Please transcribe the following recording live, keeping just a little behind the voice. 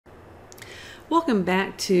Welcome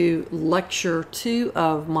back to Lecture 2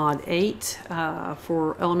 of Mod 8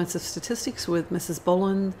 for Elements of Statistics with Mrs.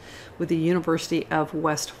 Boland with the University of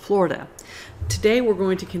West Florida. Today we're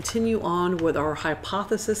going to continue on with our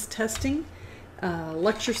hypothesis testing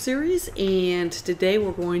lecture series, and today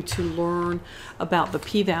we're going to learn about the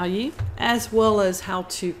p-value as well as how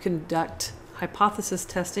to conduct hypothesis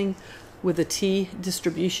testing with a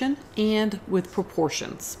t-distribution and with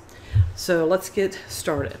proportions. So let's get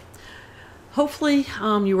started. Hopefully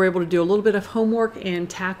you were able to do a little bit of homework and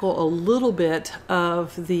tackle a little bit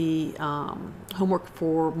of the homework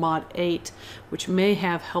for Mod 8, which may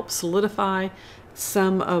have helped solidify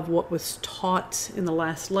some of what was taught in the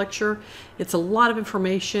last lecture. It's a lot of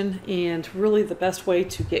information, and really the best way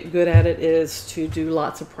to get good at it is to do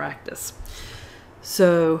lots of practice.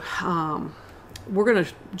 So we're going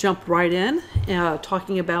to jump right in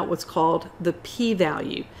talking about what's called the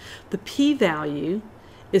p-value. The p-value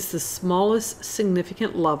is the smallest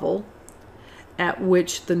significant level at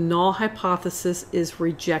which the null hypothesis is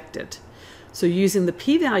rejected. So using the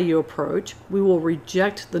p-value approach, we will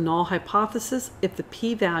reject the null hypothesis if the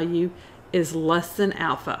p-value is less than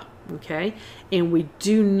alpha, okay? And we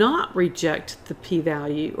do not reject the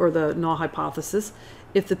p-value or the null hypothesis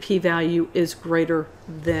if the p-value is greater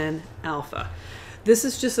than alpha. This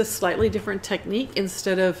is just a slightly different technique.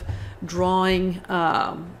 Instead of drawing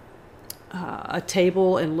a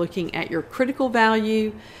table and looking at your critical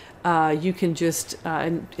value, you can just,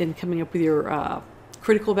 in coming up with your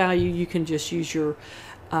critical value, you can just use your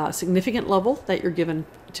significant level that you're given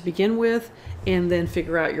to begin with, and then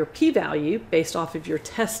figure out your p-value based off of your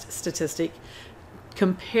test statistic,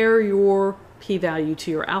 compare your p-value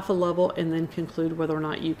to your alpha level, and then conclude whether or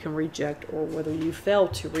not you can reject or whether you fail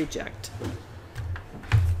to reject.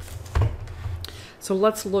 So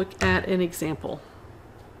let's look at an example.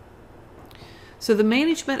 So the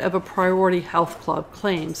management of a Priority Health Club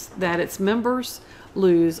claims that its members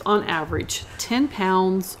lose on average 10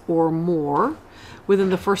 pounds or more within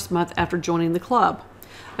the first month after joining the club.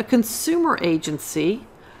 A consumer agency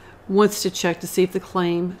wants to check to see if the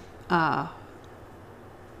claim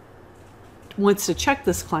wants to check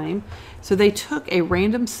this claim. So they took a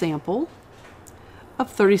random sample of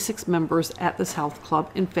 36 members at this health club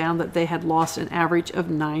and found that they had lost an average of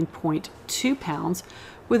 9.2 pounds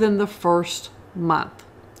within the first month.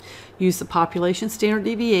 Use the population standard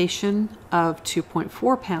deviation of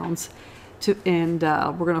 2.4 pounds and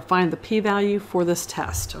we're going to find the p-value for this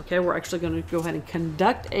test. Okay, we're actually going to go ahead and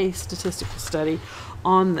conduct a statistical study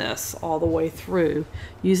on this all the way through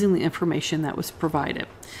using the information that was provided.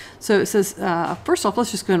 So it says, first off,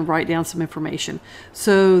 let's just go ahead and write down some information.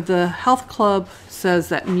 So the health club says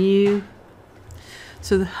that mu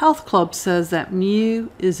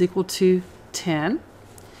is equal to 10.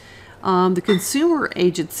 The consumer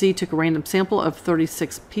agency took a random sample of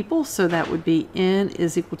 36 people, so that would be n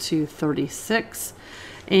is equal to 36.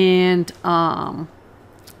 And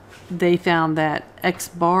they found that x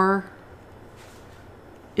bar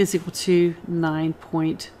is equal to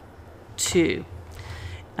 9.2.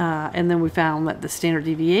 And then we found that the standard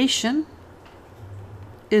deviation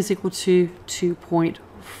is equal to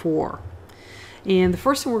 2.4. And the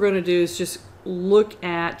first thing we're going to do is just look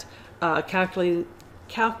at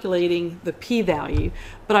calculating the p-value,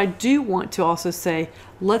 but I do want to also say,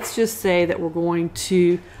 let's just say that we're going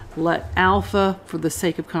to let alpha, for the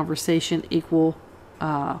sake of conversation, equal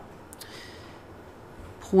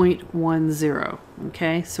 0.10.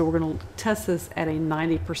 Okay, so we're going to test this at a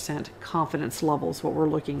 90% confidence level is what we're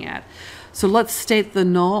looking at. So let's state the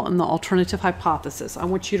null and the alternative hypothesis. I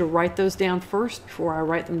want you to write those down first before I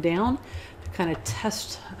write them down, to kind of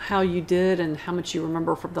test how you did and how much you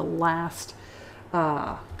remember from the last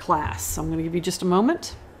class. So I'm going to give you just a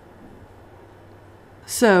moment.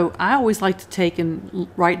 So I always like to take and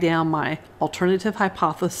write down my alternative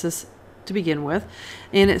hypothesis to begin with,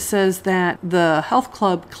 and it says that the health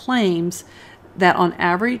club claims that on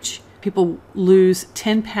average people lose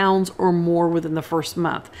 10 pounds or more within the first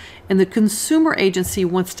month, and the consumer agency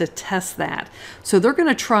wants to test that. So they're going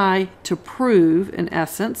to try to prove, in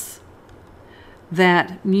essence,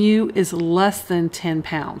 that mu is less than 10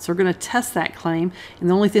 pounds. They're going to test that claim, and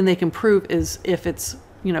the only thing they can prove is if it's,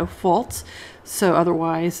 false. So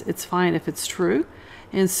otherwise it's fine if it's true.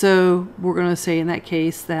 And so we're going to say in that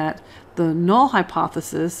case that the null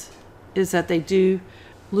hypothesis is that they do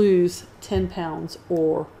lose 10 pounds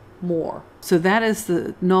or more. So that is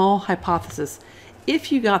the null hypothesis.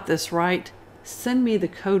 If you got this right, send me the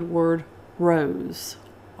code word ROSE,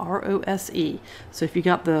 R-O-S-E. So if you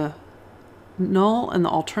got the null and the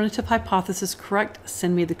alternative hypothesis correct,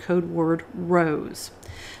 send me the code word ROSE.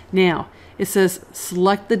 Now, it says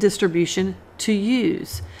select the distribution to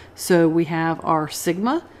use. So we have our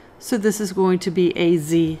sigma. So this is going to be a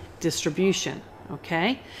z distribution,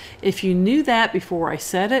 okay? If you knew that before I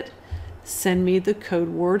said it, send me the code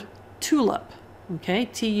word TULIP, okay?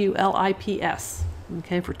 T-U-L-I-P-S,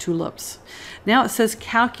 okay, for tulips. Now it says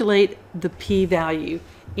calculate the p-value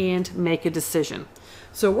and make a decision.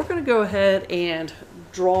 So we're going to go ahead and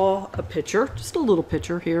draw a picture, just a little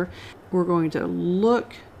picture here. We're going to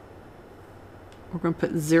look. We're going to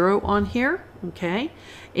put 0 on here, okay?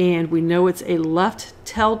 And we know it's a left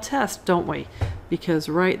tail test, don't we? Because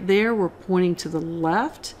right there, we're pointing to the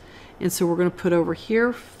left. And so we're going to put over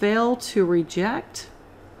here, fail to reject.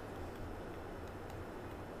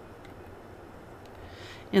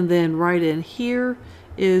 And then right in here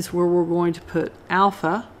is where we're going to put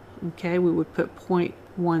alpha, okay? We would put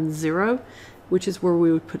 0.10, which is where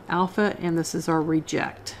we would put alpha, and this is our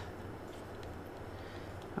reject.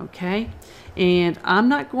 Okay, and I'm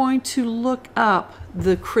not going to look up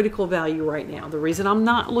the critical value right now. The reason I'm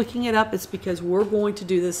not looking it up is because we're going to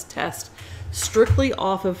do this test strictly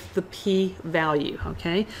off of the p-value,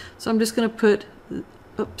 okay? So I'm just going to put,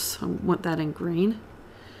 oops, I want that in green,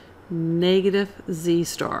 negative z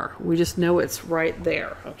star. We just know it's right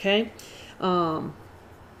there, okay? And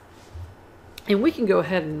we can go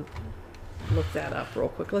ahead and look that up real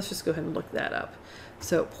quick. Let's just go ahead and look that up.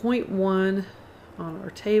 So 0.1 on our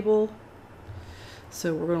table.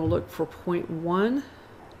 So we're going to look for 0.1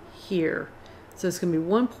 here. So it's going to be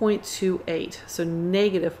 1.28. So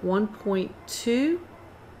negative 1.2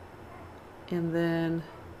 and then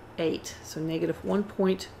 8. So negative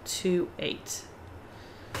 1.28.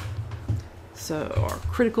 So our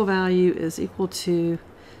critical value is equal to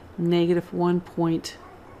negative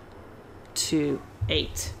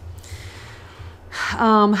 1.28.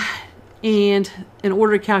 And in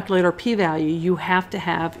order to calculate our p-value, you have to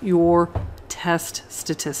have your test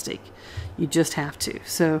statistic. You just have to.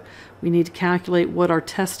 So we need to calculate what our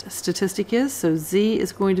test statistic is. So z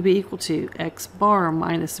is going to be equal to x bar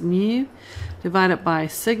minus mu divided by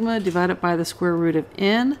sigma divided by the square root of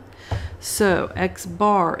n. So x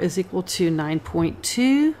bar is equal to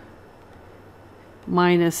 9.2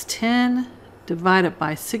 minus 10 divided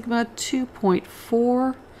by sigma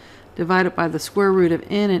 2.4 divided by the square root of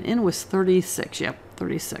n, and n was 36. Yep,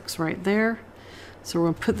 36 right there. So we're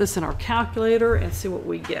going to put this in our calculator and see what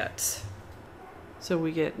we get. So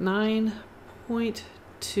we get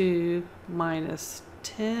 9.2 minus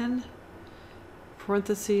 10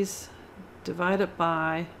 parentheses divided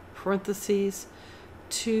by parentheses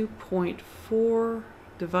 2.4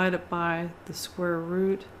 divided by the square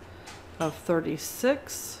root of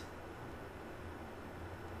 36,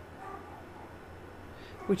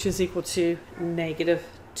 which is equal to negative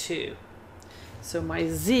 2. So my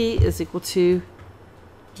z is equal to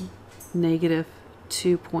negative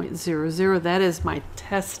 2.00. That is my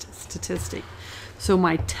test statistic. So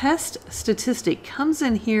my test statistic comes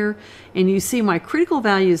in here, and you see my critical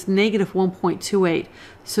value is negative 1.28.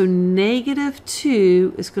 So negative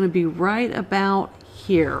 2 is going to be right about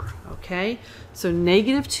here, okay? So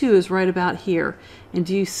negative 2 is right about here. And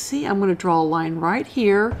do you see, I'm going to draw a line right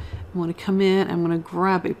here. I'm going to come in, I'm going to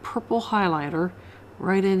grab a purple highlighter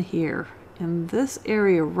right in here. And this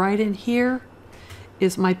area right in here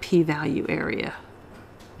is my p-value area.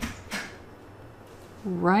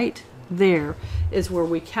 Right there is where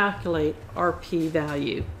we calculate our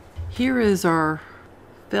p-value. Here is our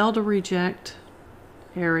fail to reject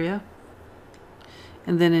area.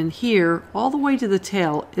 And then in here, all the way to the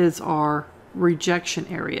tail is our rejection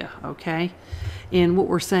area, okay? And what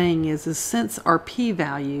we're saying is since our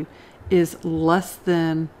p-value is less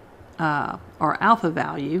than our alpha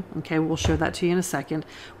value, okay, we'll show that to you in a second,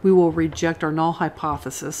 we will reject our null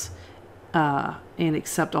hypothesis and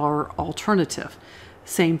accept our alternative.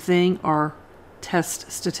 Same thing, our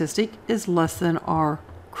test statistic is less than our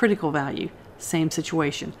critical value. Same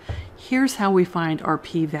situation. Here's how we find our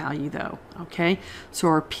p-value though, okay? So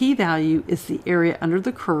our p-value is the area under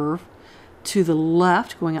the curve to the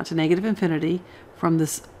left, going out to negative infinity, from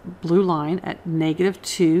this blue line at negative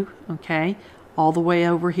 2, okay, all the way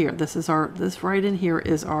over here. This right in here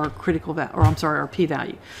is our critical value, or I'm sorry, our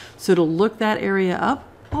p-value. So to look that area up,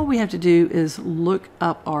 all we have to do is look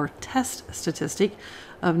up our test statistic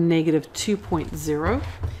of negative 2.0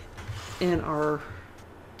 in our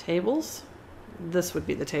tables. This would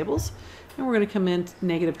be the tables. And we're going to come in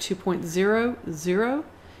negative 2.00.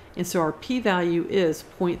 And so our p-value is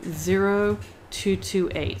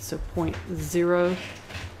 0.0228. So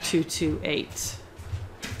 0.0228.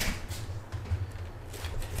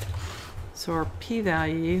 So our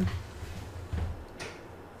p-value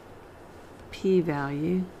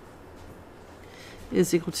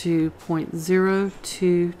is equal to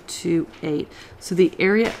 0.0228. So the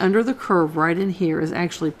area under the curve right in here is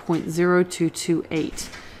actually 0.0228.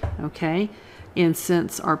 Okay, and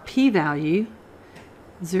since our p-value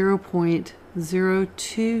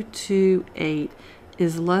 0.0228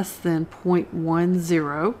 is less than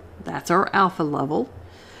 0.10, that's our alpha level,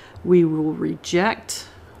 we will reject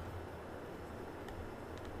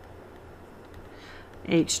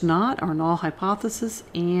H naught, our null hypothesis,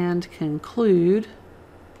 and conclude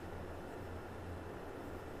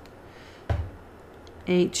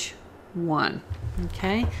H1.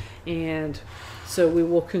 Okay, and so we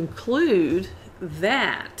will conclude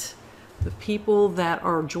that the people that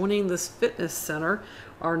are joining this fitness center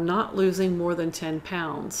are not losing more than 10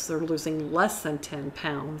 pounds. They're losing less than 10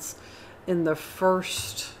 pounds in the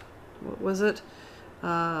first, what was it?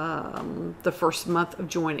 The first month of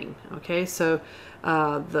joining. Okay, so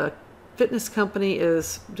the fitness company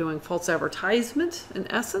is doing false advertisement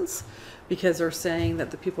in essence, because they're saying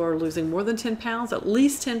that the people are losing more than 10 pounds, at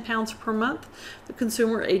least 10 pounds per month. The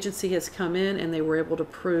consumer agency has come in and they were able to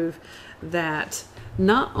prove that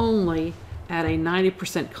not only at a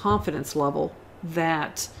 90% confidence level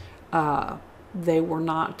that they were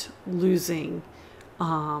not losing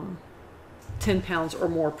 10 pounds or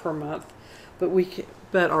more per month,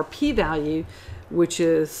 but our p-value, which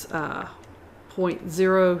is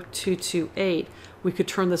 0.0228, we could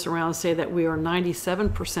turn this around and say that we are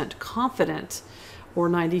 97% confident, or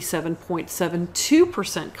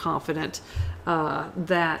 97.72% confident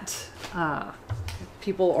that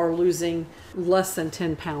people are losing less than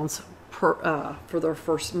 10 pounds for their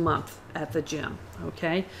first month at the gym.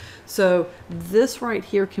 Okay, so this right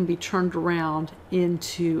here can be turned around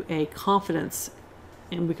into a confidence,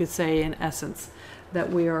 and we could say in essence that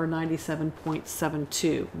we are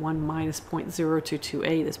 97.72. 1 minus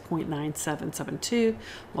 0.0228 is 0.9772,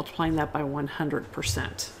 multiplying that by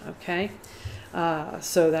 100%. Okay,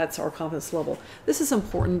 so that's our confidence level. This is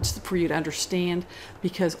important for you to understand,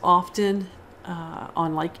 because often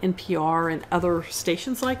on like NPR and other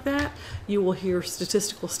stations like that, you will hear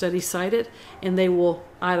statistical studies cited, and they will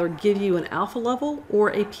either give you an alpha level or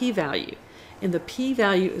a p-value. And the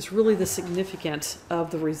p-value is really the significance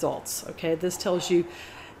of the results. Okay, this tells you,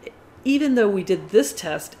 even though we did this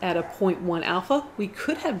test at a 0.1 alpha, we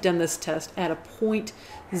could have done this test at a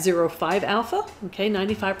 0.05 alpha, okay,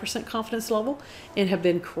 95% confidence level, and have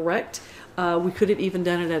been correct. We could have even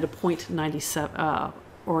done it at a 0.97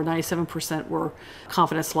 or 97% were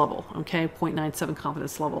confidence level, okay, 0.97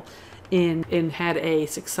 confidence level, and had a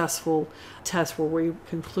successful test where we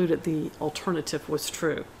concluded the alternative was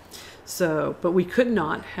true. So, but we could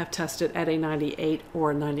not have tested at a 98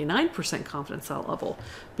 or a 99% confidence level,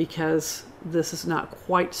 because this is not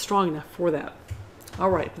quite strong enough for that.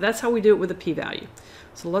 All right, but that's how we do it with a p-value.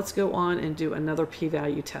 So let's go on and do another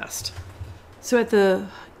p-value test. So at the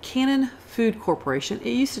Canon Food Corporation,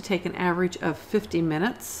 it used to take an average of 50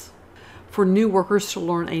 minutes for new workers to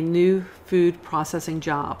learn a new food processing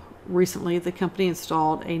job. Recently, the company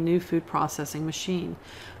installed a new food processing machine.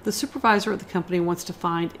 The supervisor at the company wants to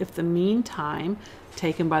find if the mean time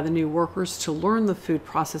taken by the new workers to learn the food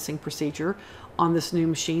processing procedure on this new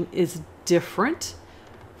machine is different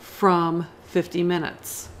from 50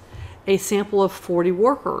 minutes. A sample of 40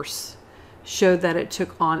 workers showed that it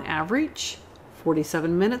took on average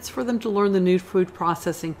 47 minutes for them to learn the new food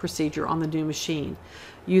processing procedure on the new machine.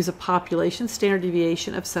 Use a population standard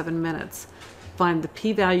deviation of 7 minutes. Find the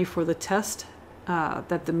p-value for the test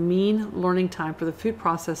that the mean learning time for the food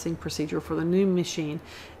processing procedure for the new machine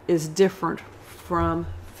is different from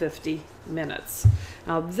 50 minutes.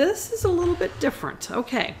 Now this is a little bit different.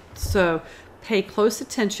 Okay, so pay close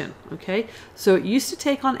attention. Okay, so it used to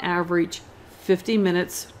take on average 50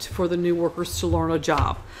 minutes for the new workers to learn a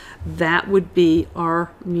job. That would be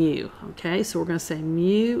our mu. Okay, so we're going to say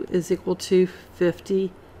mu is equal to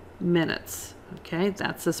 50 minutes. Okay,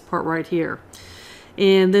 that's this part right here.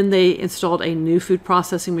 And then they installed a new food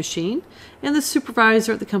processing machine, and the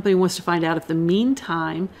supervisor at the company wants to find out if the mean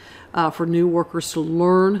time for new workers to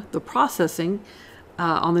learn the processing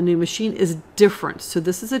on the new machine is different. So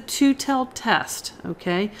this is a two-tailed test,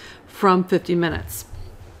 okay, from 50 minutes.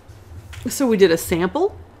 So we did a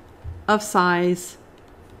sample of size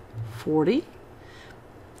 40,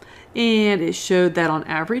 and it showed that on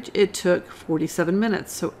average it took 47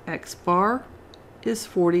 minutes. So X bar is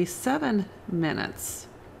 47 minutes,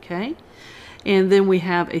 okay? And then we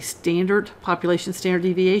have a standard population standard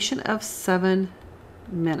deviation of 7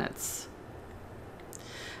 minutes.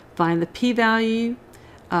 Find the p-value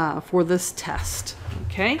for this test,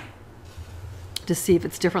 okay? To see if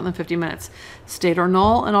it's different than 50 minutes. State our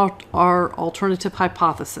null and our alternative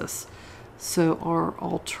hypothesis. So our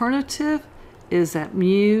alternative is that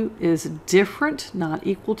mu is different, not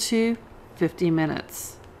equal to 50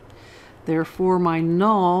 minutes. Therefore, my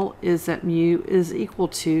null is that mu is equal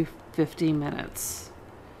to 50 minutes.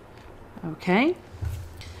 Okay?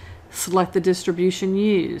 Select the distribution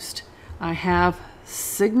used. I have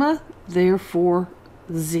sigma, therefore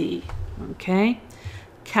z. Okay?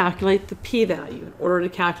 Calculate the p-value. In order to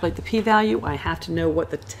calculate the p-value, I have to know what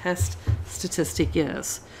the test statistic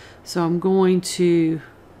is. So I'm going to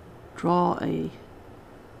draw a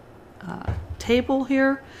table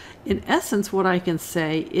here. In essence, what I can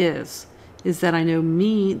say is that I know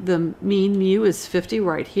the mean mu is 50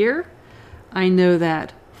 right here. I know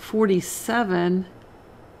that 47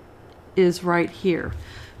 is right here.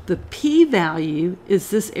 The p-value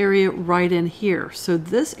is this area right in here. So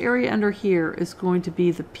this area under here is going to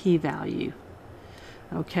be the p-value.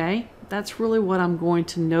 Okay, that's really what I'm going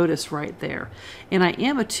to notice right there. And I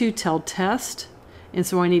am a two-tailed test, and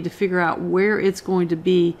so I need to figure out where it's going to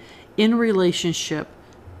be in relationship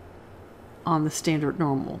on the standard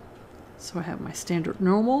normal. So I have my standard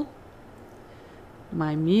normal,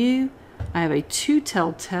 my mu. I have a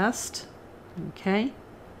two-tailed test. Okay,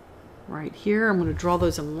 right here. I'm going to draw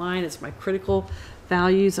those in line as my critical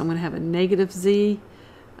values. I'm going to have a negative z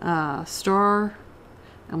star.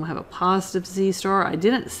 I'm going to have a positive z star. I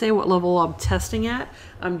didn't say what level I'm testing at.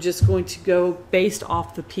 I'm just going to go based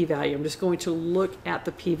off the p-value. I'm just going to look at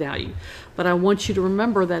the p-value. But I want you to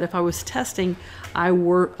remember that if I was testing, I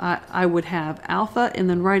would have alpha, and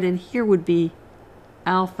then right in here would be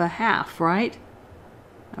alpha half, right?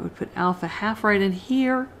 I would put alpha half right in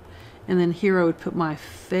here, and then here I would put my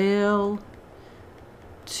fail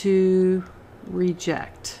to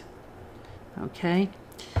reject. Okay?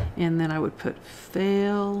 And then I would put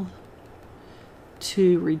fail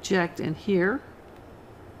to reject in here.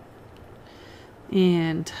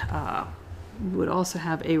 And we would also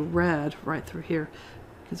have a red right through here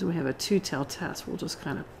because we have a two-tailed test. We'll just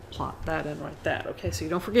kind of plot that in right there. Okay, so you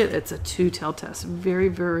don't forget it's a two-tailed test. Very,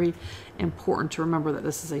 very important to remember that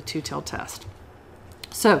this is a two-tailed test.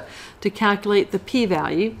 So to calculate the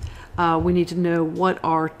p-value, we need to know what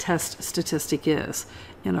our test statistic is.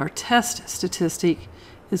 And our test statistic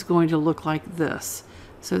is going to look like this.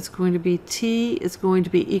 So it's going to be t is going to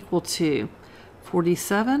be equal to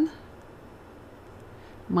 47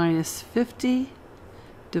 minus 50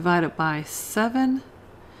 divided by 7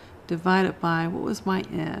 divided by, what was my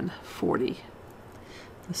n? 40.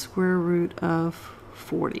 The square root of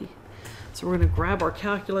 40. So we're going to grab our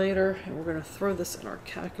calculator and we're going to throw this in our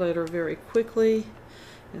calculator very quickly.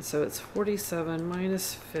 And so it's 47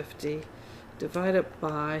 minus 50 divided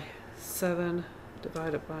by 7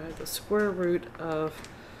 divided by the square root of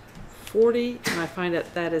 40, and I find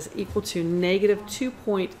that that is equal to negative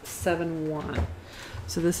 2.71.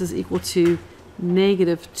 So this is equal to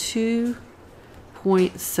negative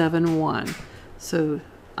 2.71. So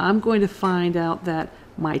I'm going to find out that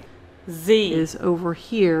my z is over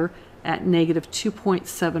here at negative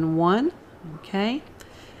 2.71. Okay,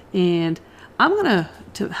 and I'm going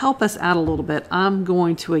to help us out a little bit, I'm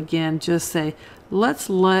going to again just say,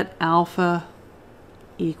 let's let alpha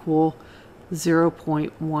equal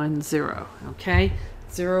 0.10, okay?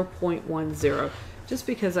 0.10, just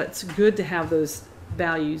because it's good to have those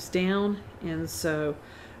values down. And so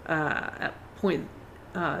at point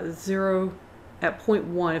 0, at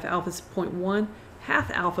 0.1, if alpha is 0.1,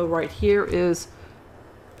 half alpha right here is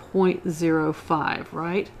 0.05,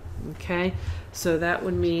 right? Okay, so that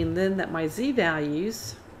would mean then that my z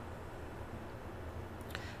values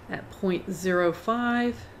at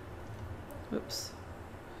 0.05, oops,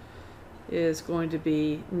 is going to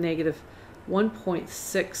be negative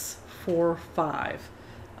 1.645.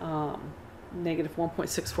 Negative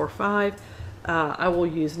 1.645. I will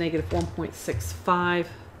use negative 1.65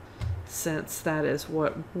 since that is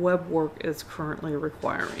what WebWork is currently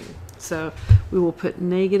requiring. So we will put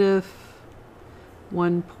negative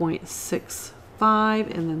 1.65,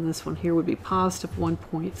 and then this one here would be positive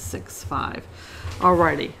 1.65.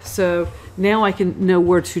 Alrighty, so now I can know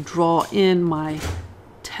where to draw in my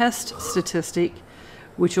test statistic,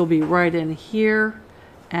 which will be right in here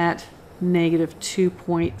at negative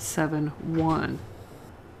 2.71.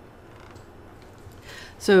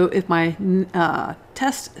 So if my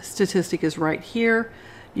test statistic is right here,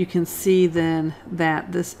 you can see then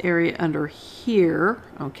that this area under here,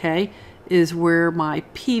 okay, is where my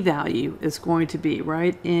p-value is going to be.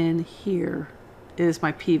 Right in here is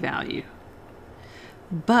my p-value.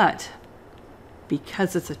 But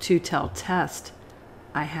because it's a two-tailed test,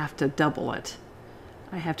 I have to double it.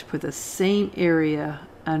 I have to put the same area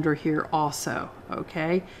under here also,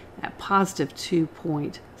 okay? at positive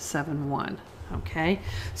 2.71. Okay,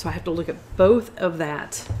 so I have to look at both of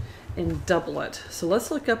that and double it. So let's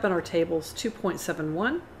look up in our tables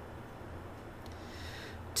 2.71,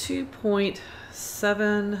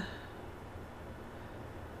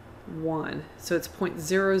 2.71. So it's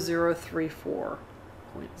 0.0034.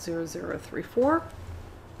 0.0034.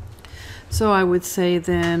 So I would say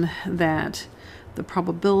then that the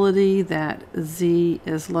probability that z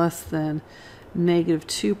is less than negative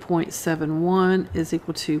 2.71 is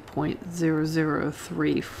equal to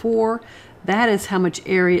 0.0034. That is how much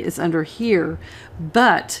area is under here.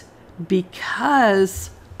 But because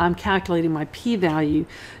I'm calculating my p-value,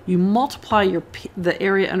 you multiply the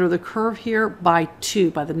area under the curve here by 2,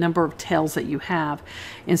 by the number of tails that you have.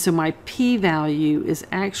 And so my p-value is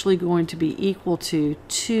actually going to be equal to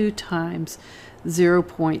 2 times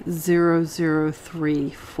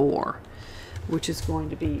 0.0034, which is going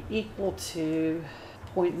to be equal to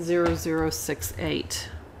 0.0068.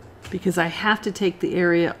 Because I have to take the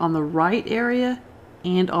area on the right area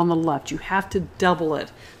and on the left. You have to double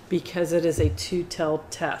it because it is a two-tailed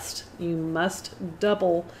test. You must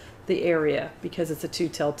double the area because it's a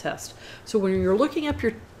two-tailed test. So when you're looking up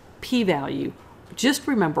your p-value, just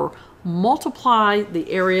remember, multiply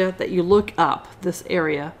the area that you look up, this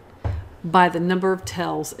area, by the number of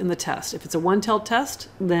tails in the test. If it's a one-tailed test,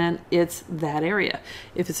 then it's that area.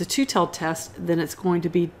 If it's a two-tailed test, then it's going to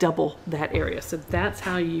be double that area. So that's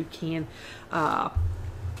how you can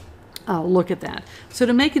look at that. So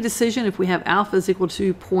to make a decision, if we have alpha is equal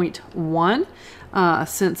to 0.1,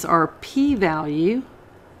 since our p-value,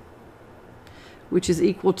 which is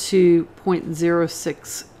equal to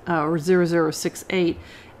 0.06 or 0068,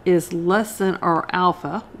 is less than our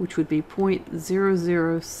alpha, which would be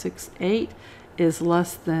 0.0068 is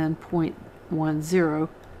less than 0.10,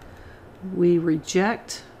 we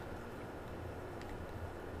reject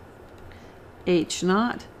H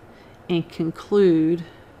naught and conclude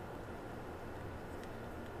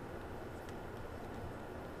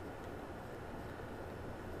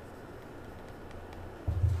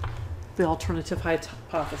the alternative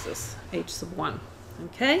hypothesis, H sub 1.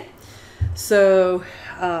 Okay? So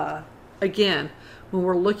again, when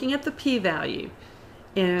we're looking at the p-value,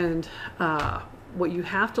 and what you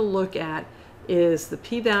have to look at is the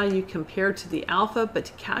p-value compared to the alpha, but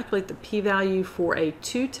to calculate the p-value for a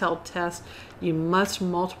two-tailed test, you must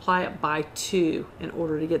multiply it by 2 in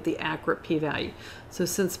order to get the accurate p-value. So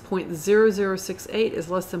since 0.0068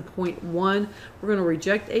 is less than 0.1, we're going to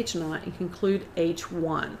reject H naught and conclude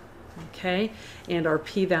H1. Okay, and our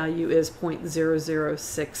p-value is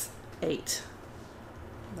 0.0068.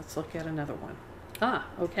 Let's look at another one.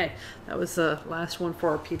 Okay, that was the last one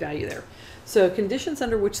for our p-value there. So conditions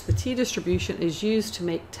under which the t-distribution is used to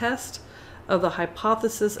make test of the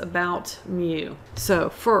hypothesis about mu. So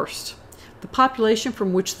first, the population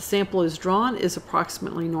from which the sample is drawn is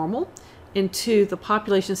approximately normal. And 2, the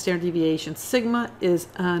population standard deviation sigma is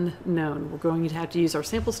unknown. We're going to have to use our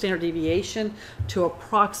sample standard deviation to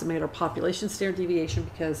approximate our population standard deviation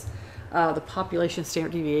because the population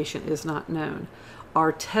standard deviation is not known.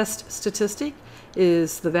 Our test statistic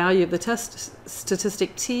is the value of the test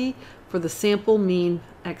statistic t for the sample mean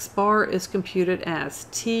x bar is computed as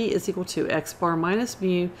t is equal to x bar minus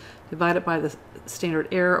mu divided by the standard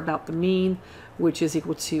error about the mean, which is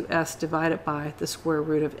equal to s divided by the square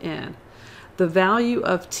root of n. The value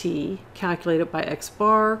of t calculated by x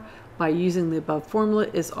bar by using the above formula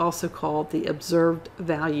is also called the observed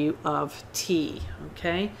value of t.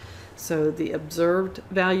 Okay, so the observed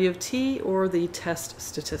value of t or the test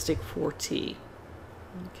statistic for t.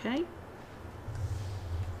 Okay.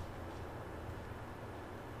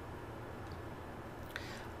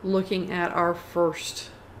 Looking at our first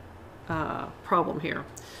problem here.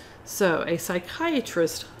 So a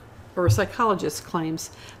psychiatrist or a psychologist claims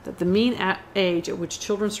that the mean age at which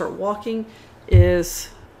children start walking is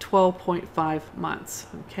 12.5 months.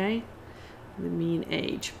 Okay, the mean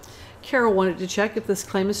age. Carol wanted to check if this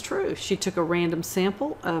claim is true. She took a random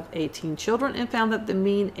sample of 18 children and found that the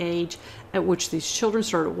mean age at which these children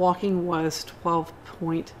started walking was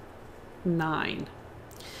 12.9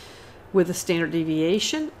 with a standard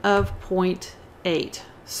deviation of 0.8.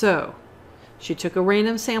 So she took a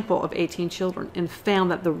random sample of 18 children and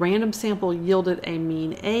found that the random sample yielded a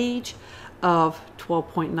mean age of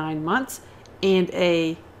 12.9 months and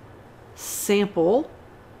a sample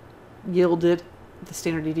yielded the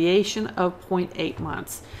standard deviation of 0.8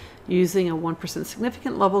 months. Using a 1%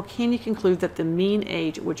 significant level, can you conclude that the mean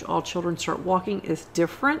age at which all children start walking is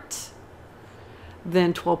different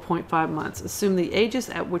than 12.5 months? Assume the ages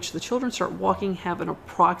at which the children start walking have an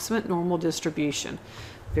approximate normal distribution.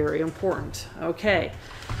 Very important. Okay,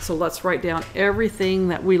 so let's write down everything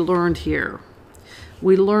that we learned here.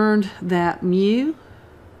 We learned that mu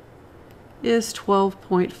is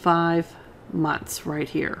 12.5 months right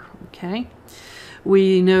here, okay?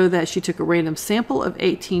 We know that she took a random sample of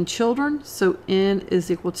 18 children, so n is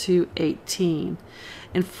equal to 18.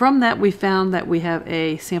 And from that, we found that we have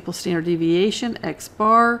a sample standard deviation, x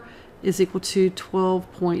bar, is equal to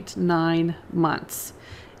 12.9 months.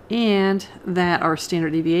 And that our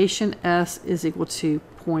standard deviation, S, is equal to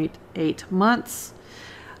 0.8 months.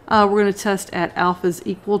 We're going to test at alpha is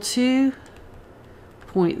equal to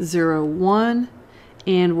 0.01,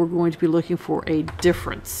 and we're going to be looking for a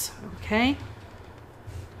difference, okay?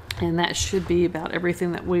 And that should be about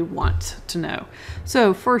everything that we want to know.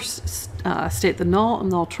 So first, state the null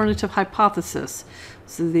and the alternative hypothesis.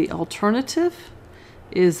 So the alternative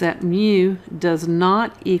is that mu does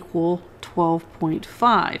not equal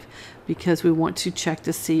 12.5 because we want to check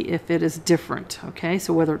to see if it is different. Okay,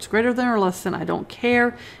 so whether it's greater than or less than, I don't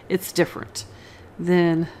care, it's different.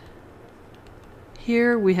 Then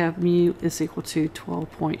here we have mu is equal to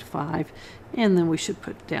 12.5, and then we should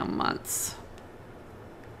put down months.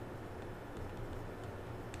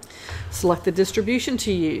 Select the distribution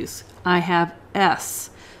to use. I have S.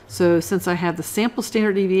 So since I have the sample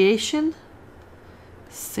standard deviation,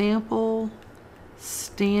 sample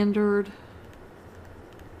standard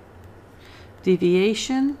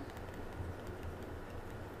deviation,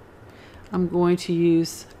 I'm going to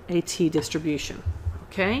use a t distribution,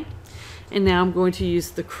 okay? And now I'm going to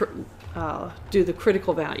use the do the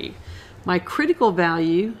critical value. My critical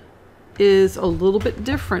value is a little bit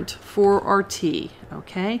different for our t,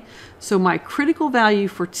 okay? So my critical value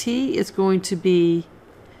for t is going to be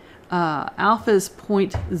alpha is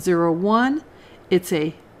 0.01. It's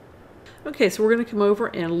a okay, so we're going to come over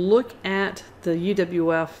and look at the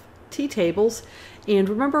UWF t-tables. And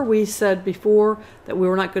remember we said before that we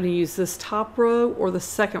were not going to use this top row or the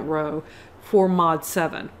second row for mod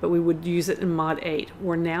 7, but we would use it in mod 8.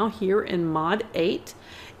 We're now here in mod 8,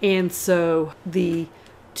 and so the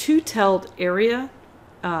two-tailed area,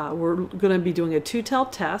 we're going to be doing a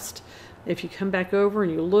two-tailed test. If you come back over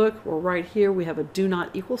and you look, we're right here, we have a do not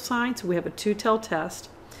equal sign, so we have a two-tailed test.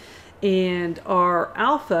 And our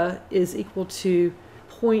alpha is equal to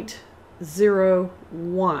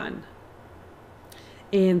 0.01.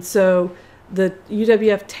 And so the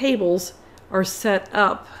UWF tables are set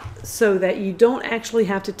up so that you don't actually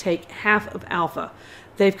have to take half of alpha.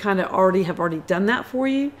 They've kind of already done that for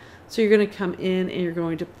you. So you're going to come in and you're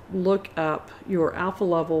going to look up your alpha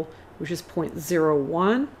level, which is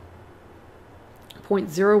 0.01.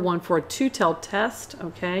 0.01 for a two-tailed test,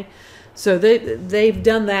 okay? So they've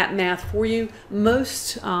done that math for you.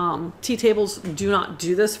 Most t-tables do not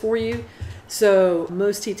do this for you. So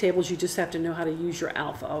most t-tables, you just have to know how to use your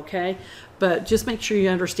alpha, okay? But just make sure you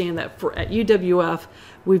understand that at UWF,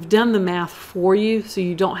 we've done the math for you, so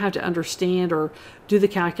you don't have to understand or do the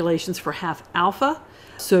calculations for half alpha.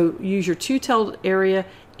 So use your two-tailed area,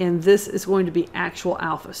 and this is going to be actual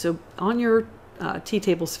alpha. So on your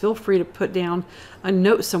t-tables, feel free to put down a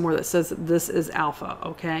note somewhere that says that this is alpha,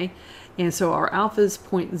 okay? And so our alpha is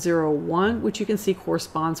 0.01, which you can see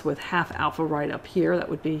corresponds with half alpha right up here. That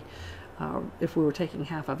would be if we were taking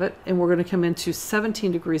half of it. And we're going to come into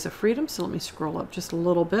 17 degrees of freedom. So let me scroll up just a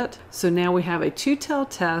little bit. So now we have a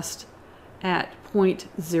two-tailed test at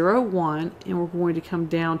 0.01, and we're going to come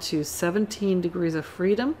down to 17 degrees of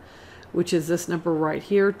freedom, which is this number right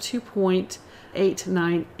here,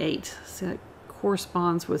 2.898. So that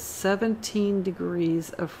corresponds with 17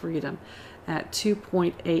 degrees of freedom at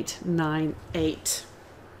 2.898.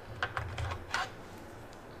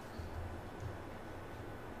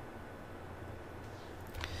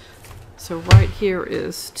 So right here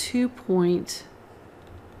is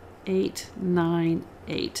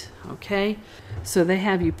 2.898, okay? So they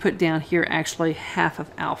have you put down here actually half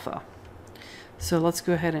of alpha. So let's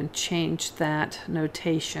go ahead and change that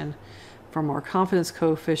notation from our confidence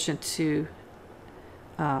coefficient to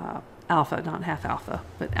alpha, not half alpha,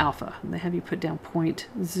 but alpha. And they have you put down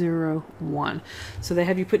 0.01. So they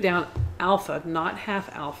have you put down alpha, not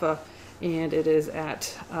half alpha, and it is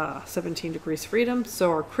at 17 degrees freedom.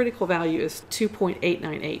 So our critical value is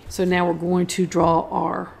 2.898. So now we're going to draw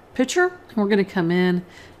our picture. We're going to come in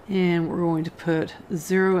and we're going to put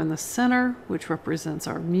 0 in the center, which represents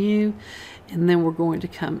our mu. And then we're going to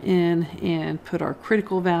come in and put our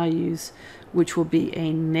critical values, which will be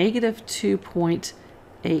a negative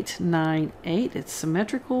 2.898. It's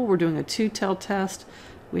symmetrical. We're doing a two-tailed test.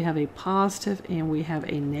 We have a positive and we have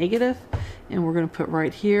a negative. And we're going to put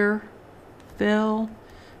right here, fail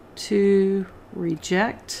to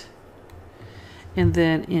reject. And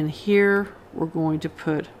then in here, we're going to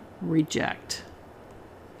put reject.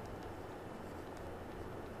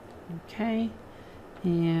 Okay,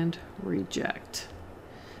 and reject.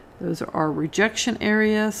 Those are our rejection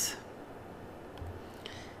areas.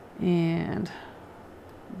 And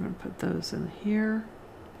I'm going to put those in here.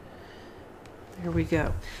 There we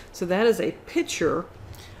go. So that is a picture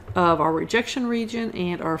of our rejection region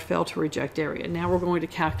and our fail to reject area. Now we're going to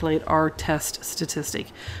calculate our test statistic.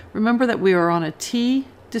 Remember that we are on a t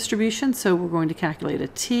distribution, so we're going to calculate a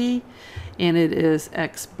t, and it is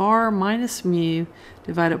x bar minus mu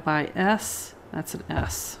divided by s. That's an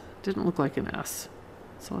s. Didn't look like an s.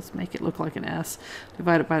 So let's make it look like an s,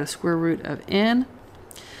 divided by the square root of n.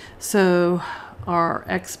 So our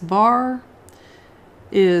x bar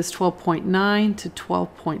is 12.9 to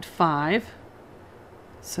 12.5.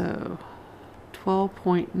 So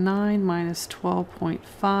 12.9 minus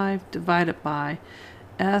 12.5 divided by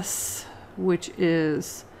s, which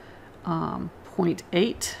is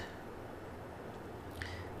 0.8.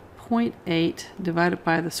 0.8 divided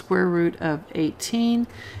by the square root of 18.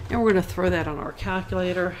 And we're going to throw that on our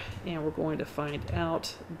calculator, and we're going to find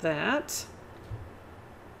out that,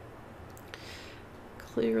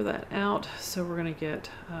 clear that out, so we're going to get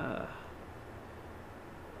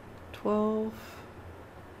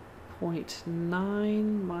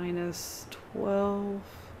 12.9 minus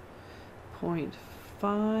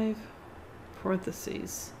 12.5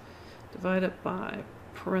 parentheses divided by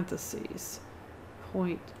parentheses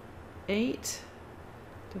 0.8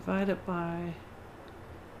 divided by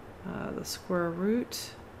the square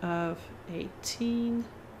root of 18,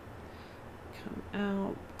 come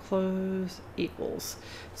out, close, equals.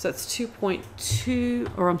 So that's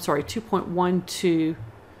 2.2, or I'm sorry, 2.121.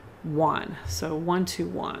 So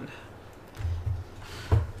 121.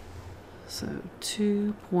 So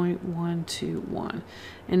 2.121.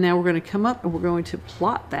 And now we're going to come up and we're going to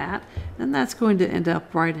plot that, and that's going to end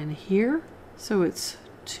up right in here. So it's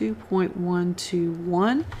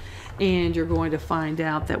 2.121, and you're going to find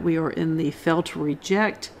out that we are in the fail to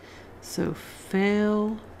reject. So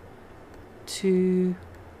fail to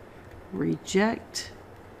reject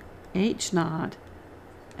H naught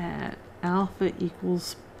at alpha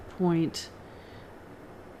equals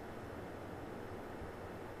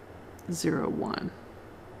 0.01.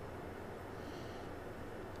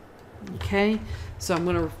 Okay, so I'm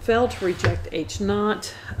going to fail to reject H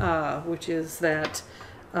naught, which is that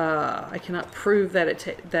I cannot prove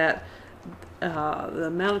that the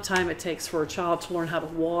amount of time it takes for a child to learn how to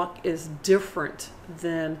walk is different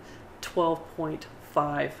than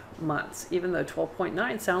 12.5 months, even though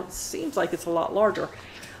 12.9 seems like it's a lot larger.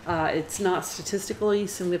 It's not statistically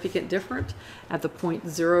significant different at the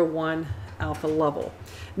 0.01 alpha level.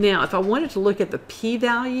 Now, if I wanted to look at the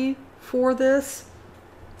p-value for this,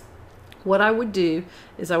 what I would do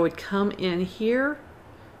is I would come in here.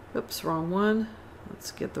 Oops, wrong one.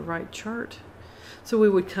 Let's get the right chart. So we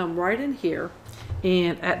would come right in here,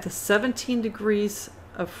 and at the 17 degrees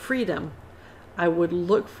of freedom, I would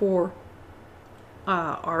look for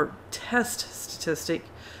our test statistic.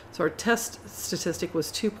 So our test statistic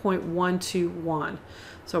was 2.121.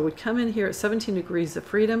 So I would come in here at 17 degrees of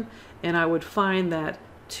freedom, and I would find that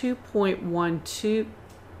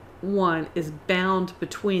 2.121 is bound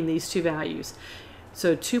between these two values.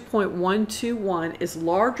 So 2.121 is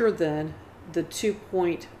larger than the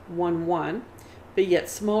 2.11, but yet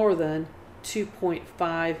smaller than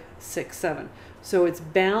 2.567. So it's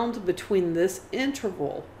bound between this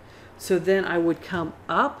interval. So then I would come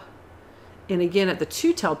up, and again at the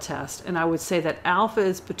two-tailed test, and I would say that alpha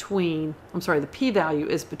is between, the p-value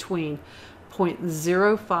is between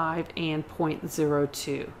 0.05 and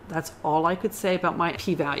 0.02. That's all I could say about my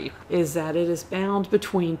p-value, is that it is bound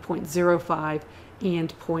between 0.05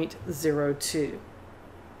 and 0.02.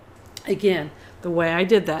 Again, the way I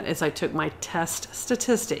did that is I took my test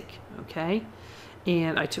statistic, okay?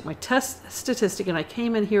 And I took my test statistic and I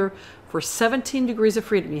came in here for 17 degrees of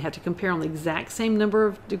freedom. You had to compare on the exact same number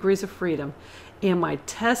of degrees of freedom. And my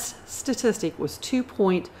test statistic was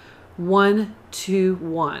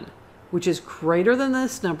 2.121, which is greater than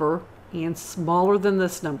this number and smaller than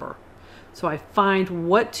this number. So I find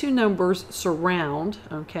what two numbers surround,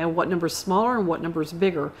 okay, what number is smaller and what number is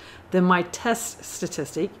bigger than my test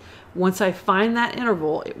statistic. Once I find that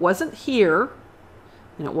interval, it wasn't here,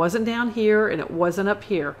 and it wasn't down here, and it wasn't up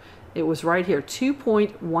here. It was right here.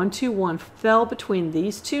 2.121 fell between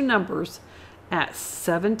these two numbers at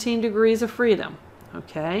 17 degrees of freedom,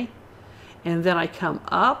 okay? And then I come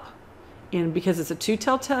up, and because it's a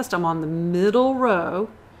two-tailed test, I'm on the middle row,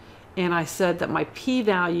 and I said that my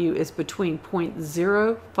p-value is between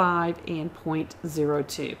 0.05 and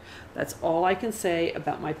 0.02. That's all I can say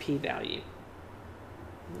about my p-value.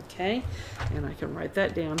 Okay, and I can write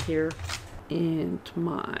that down here. And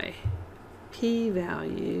my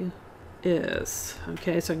p-value is,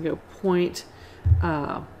 okay, so I can go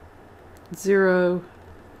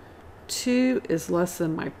 0.02 is less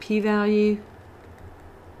than my p-value,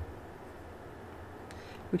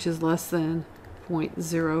 which is less than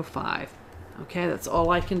 0.05. Okay, that's all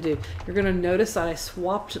I can do. You're going to notice that I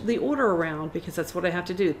swapped the order around because that's what I have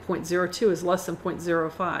to do. 0.02 is less than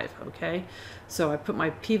 0.05. Okay, so I put my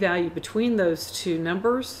p-value between those two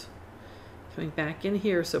numbers. Coming back in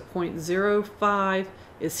here, so 0.05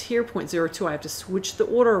 is here, 0.02. I have to switch the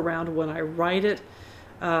order around when I write it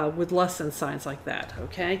with less than signs like that,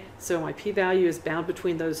 okay? So my p-value is bound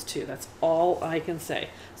between those two. That's all I can say.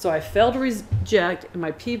 So I failed to reject, and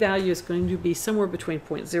my p-value is going to be somewhere between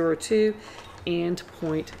 0.02 and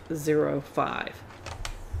 0.05.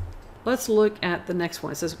 Let's look at the next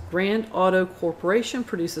one. It says Grand Auto Corporation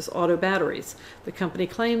produces auto batteries. The company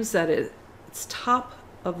claims that its top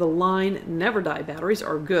of the line Never Die batteries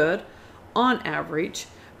are good, on average,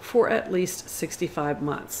 for at least 65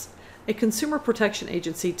 months. A consumer protection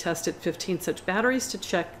agency tested 15 such batteries to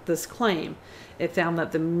check this claim. It found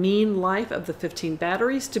that the mean life of the 15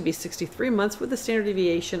 batteries to be 63 months with a standard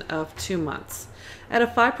deviation of 2 months. At a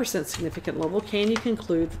 5% significant level, can you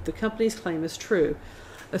conclude that the company's claim is true?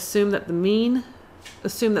 Assume that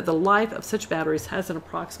the life of such batteries has an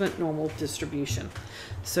approximate normal distribution.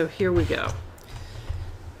 So here we go.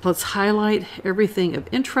 Let's highlight everything of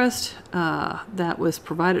interest that was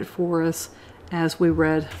provided for us as we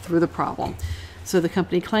read through the problem. So the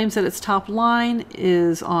company claims that its top line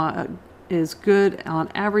is good on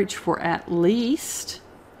average for at least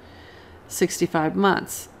 65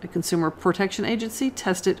 months. A consumer protection agency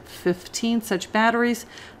tested 15 such batteries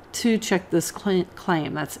to check this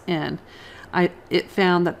claim. That's N. It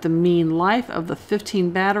found that the mean life of the 15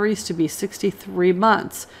 batteries to be 63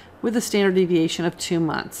 months with a standard deviation of 2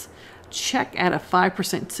 months. Check at a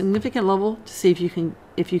 5% significant level to see if you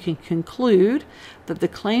can conclude that the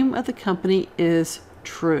claim of the company is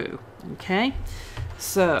true. Okay,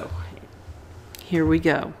 so here we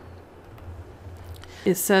go.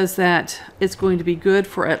 It says that it's going to be good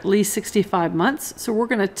for at least 65 months, so we're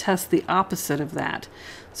going to test the opposite of that.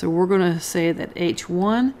 So we're going to say that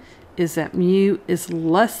H1 is that mu is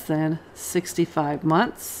less than 65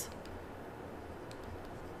 months,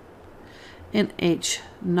 and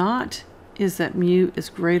H0 is that mu is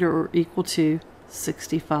greater or equal to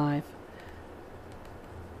 65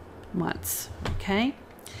 months. Okay,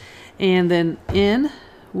 and then N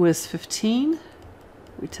was 15.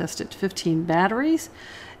 We tested 15 batteries,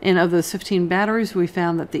 and of those 15 batteries we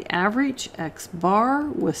found that the average X bar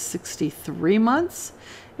was 63 months,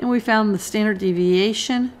 and we found the standard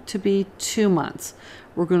deviation to be 2 months.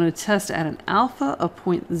 We're going to test at an alpha of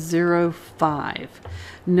 0.05.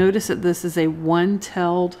 Notice that this is a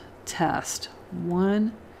one-tailed test.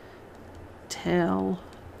 One-tail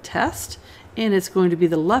test, and it's going to be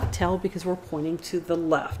the left tail because we're pointing to the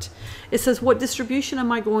left. It says, what distribution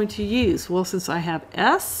am I going to use? Well, since I have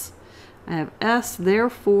S,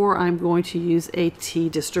 therefore I'm going to use a T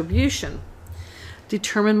distribution.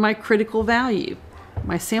 Determine my critical value.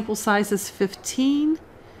 My sample size is 15.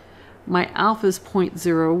 My alpha is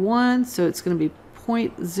 0.01, so it's going to be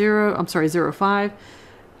 0.05,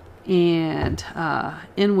 and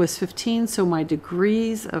N was 15, so my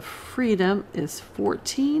degrees of freedom is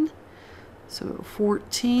 14. So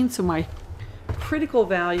 14, so my critical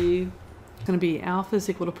value is going to be alpha is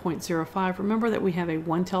equal to 0.05. Remember that we have a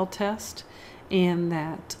one-tailed test and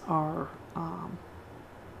that our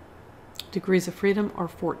degrees of freedom are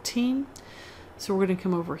 14. So we're going to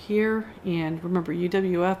come over here, and remember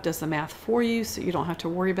UWF does the math for you, so you don't have to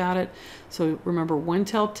worry about it. So remember,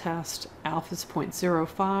 one-tailed test, alpha is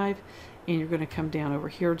 0.05, and you're going to come down over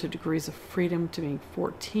here to degrees of freedom to being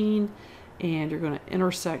 14, and you're going to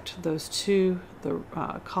intersect those two, the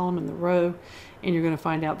column and the row, and you're going to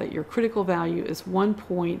find out that your critical value is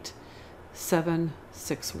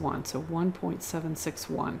 1.761. So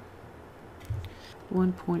 1.761.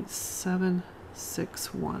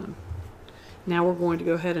 1.761. Now we're going to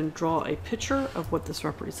go ahead and draw a picture of what this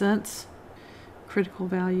represents. Critical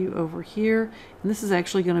value over here, and this is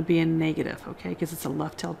actually going to be a negative, okay, because it's a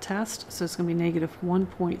left-tailed test, so it's going to be negative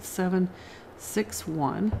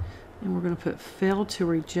 1.761, and we're going to put fail to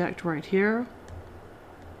reject right here,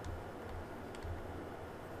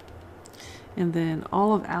 and then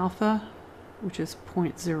all of alpha, which is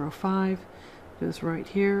 0.05, goes right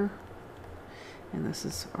here, and this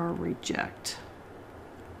is our reject.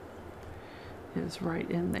 is right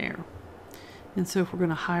in there. And so if we're going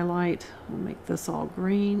to highlight, we'll make this all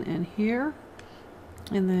green in here,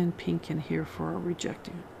 and then pink in here for our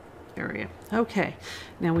rejecting area. Okay,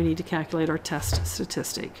 now we need to calculate our test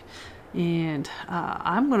statistic. And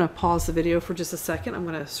I'm going to pause the video for just a second. I'm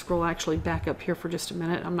going to scroll actually back up here for just a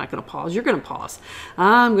minute. I'm not going to pause. You're going to pause.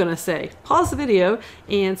 I'm going to say pause the video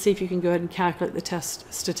and see if you can go ahead and calculate the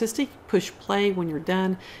test statistic. Push play when you're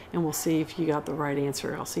done, and we'll see if you got the right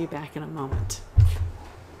answer. I'll see you back in a moment.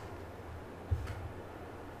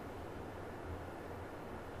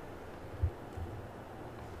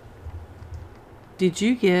 Did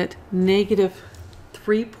you get negative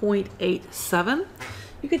 3.87?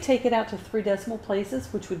 You could take it out to 3 decimal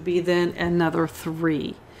places, which would be then another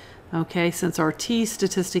 3. Okay, since our t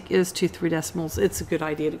statistic is to 3 decimals, it's a good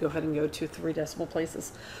idea to go ahead and go to 3 decimal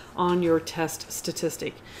places on your test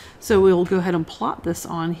statistic. So we'll go ahead and plot this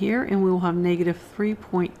on here, and we will have negative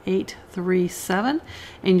 3.837,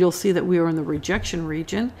 and you'll see that we are in the rejection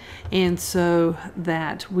region, and so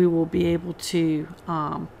that we will be able to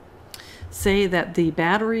say that the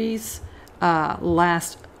batteries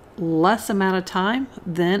last less amount of time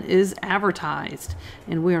than is advertised,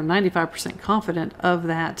 and we are 95% confident of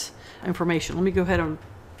that information. Let me go ahead and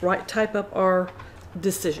type up our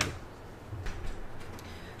decision.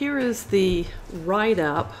 Here is the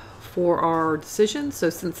write-up for our decision. So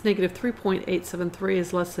since negative 3.873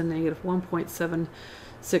 is less than negative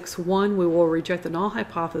 1.761, we will reject the null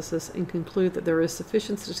hypothesis and conclude that there is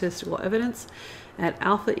sufficient statistical evidence at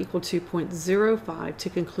alpha equal to 0.05 to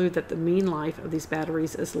conclude that the mean life of these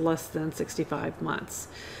batteries is less than 65 months.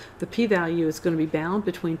 The p-value is going to be bound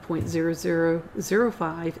between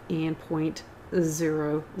 0.0005 and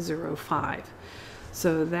 0.005.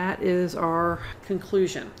 So that is our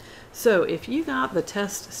conclusion. So if you got the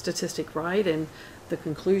test statistic right and the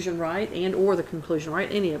conclusion right, and or the conclusion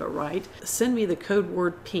right, any of it right, send me the code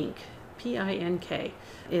word PINK, P-I-N-K.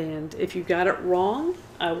 And if you got it wrong,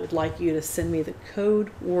 I would like you to send me the code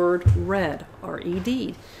word RED,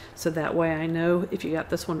 R-E-D. So that way I know if you got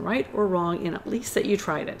this one right or wrong, and at least that you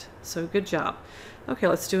tried it. So good job. Okay,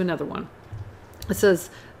 let's do another one. It says,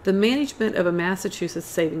 the management of a Massachusetts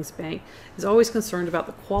savings bank is always concerned about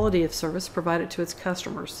the quality of service provided to its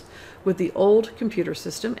customers. With the old computer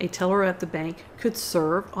system, a teller at the bank could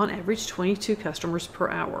serve on average 22 customers per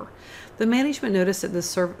hour. The management noticed that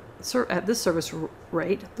at this service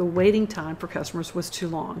rate, the waiting time for customers was too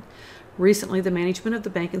long. Recently, the management of the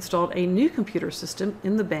bank installed a new computer system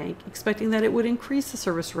in the bank, expecting that it would increase the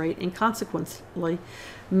service rate and consequently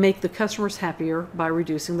make the customers happier by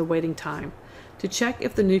reducing the waiting time. To check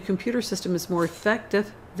if the new computer system is more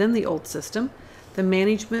effective than the old system, the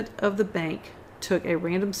management of the bank took a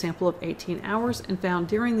random sample of 18 hours and found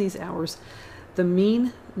during these hours the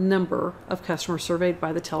mean number of customers surveyed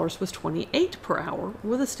by the tellers was 28 per hour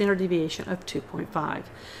with a standard deviation of 2.5.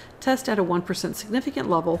 Test at a 1% significant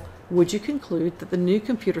level, would you conclude that the new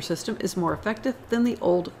computer system is more effective than the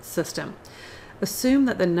old system? Assume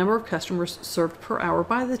that the number of customers served per hour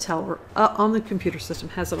by the teller on the computer system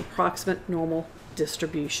has an approximate normal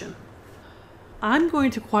distribution. I'm going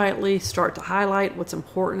to quietly start to highlight what's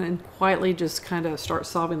important and quietly just kind of start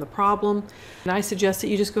solving the problem. And I suggest that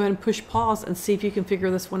you just go ahead and push pause and see if you can figure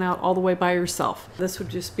this one out all the way by yourself. This would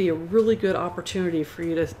just be a really good opportunity for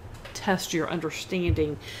you to test your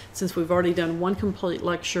understanding, since we've already done one complete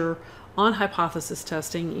lecture on hypothesis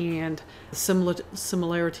testing, and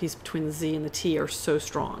similarities between the Z and the T are so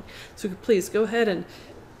strong. So please go ahead and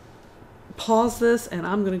pause this, and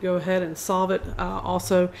I'm going to go ahead and solve it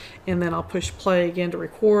also, and then I'll push play again to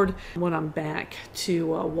record when I'm back to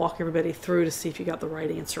walk everybody through to see if you got the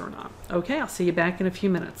right answer or not. Okay, I'll see you back in a few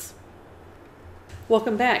minutes.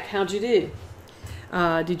 Welcome back. How'd you do?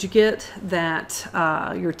 Did you get that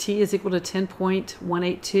your T is equal to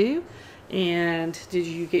 10.182? And did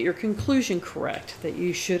you get your conclusion correct, that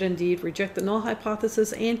you should indeed reject the null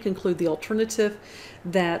hypothesis and conclude the alternative,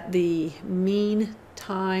 that the mean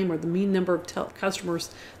time or the mean number of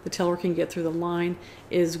customers the teller can get through the line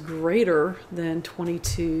is greater than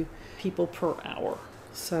 22 people per hour?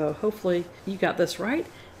 So hopefully you got this right.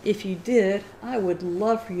 If you did, I would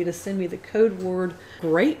love for you to send me the code word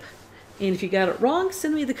grape. And if you got it wrong,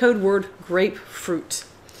 send me the code word grapefruit.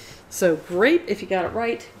 So grape if you got it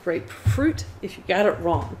right, grapefruit if you got it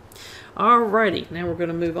wrong. Alrighty, now we're going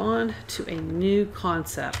to move on to a new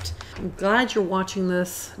concept. I'm glad you're watching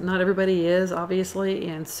this. Not everybody is, obviously,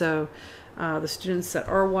 and so the students that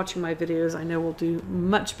are watching my videos, I know will do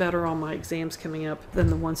much better on my exams coming up than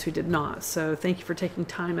the ones who did not. So thank you for taking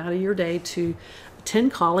time out of your day to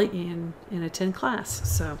attend college and attend class.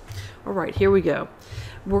 So, all right, here we go.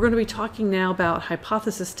 We're going to be talking now about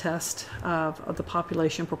hypothesis test of the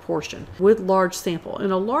population proportion with large sample.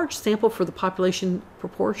 And a large sample for the population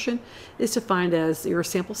proportion is defined as your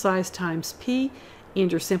sample size times P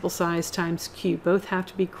and your sample size times Q. Both have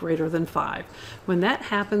to be greater than 5. When that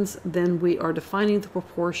happens, then we are defining the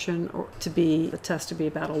proportion the test to be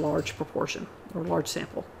about a large proportion or large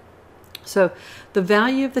sample. So the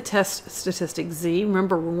value of the test statistic Z,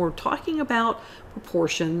 remember when we're talking about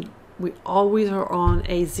proportion, we always are on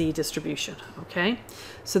a Z distribution, okay?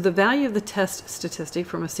 So the value of the test statistic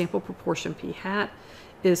from a sample proportion P hat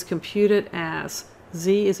is computed as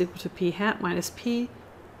Z is equal to P hat minus P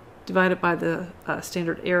divided by the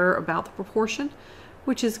standard error about the proportion,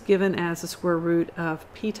 which is given as the square root of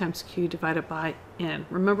P times Q divided by N.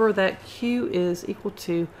 Remember that Q is equal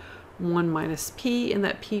to 1 minus P, and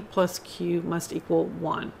that P plus Q must equal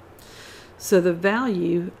 1. So the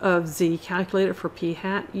value of Z calculated for P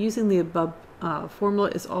hat using the above formula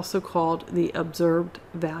is also called the observed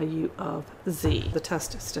value of Z, the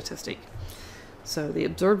test statistic. So the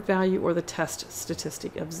observed value or the test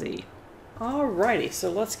statistic of Z. Alrighty, so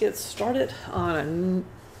let's get started on a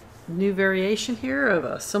new variation here of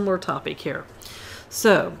a similar topic here.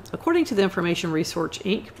 So, according to the Information Research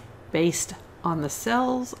Inc., based on the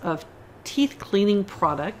sales of teeth cleaning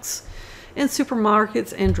products in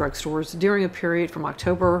supermarkets and drugstores during a period from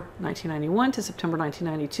October 1991 to September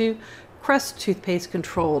 1992, Crest toothpaste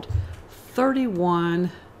controlled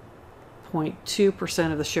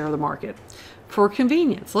 31.2% of the share of the market. For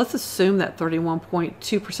convenience, let's assume that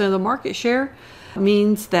 31.2% of the market share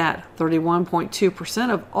means that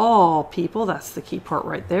 31.2% of all people, that's the key part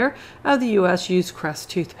right there, of the U.S. use Crest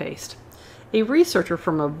toothpaste. A researcher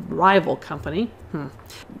from a rival company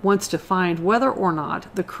wants to find whether or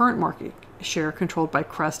not the current market share controlled by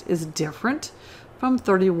Crest is different from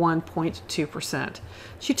 31.2%.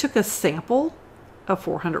 She took a sample of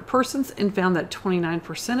 400 persons and found that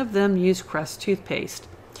 29% of them use Crest toothpaste.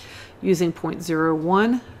 Using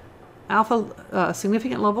 0.01 alpha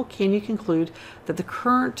significant level, can you conclude that the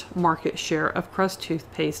current market share of Crest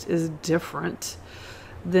toothpaste is different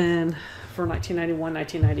than for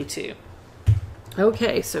 1991-1992?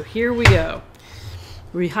 Okay, so here we go.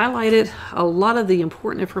 We highlighted a lot of the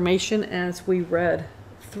important information as we read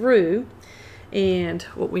through, and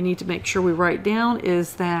what we need to make sure we write down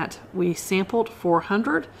is that we sampled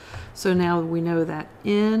 400, so now we know that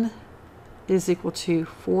N is equal to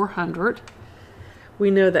 400.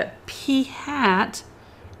 We know that P hat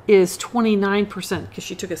is 29% because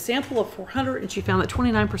she took a sample of 400 and she found that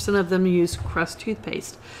 29% of them use Crest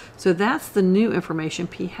toothpaste. So that's the new information.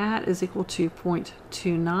 P hat is equal to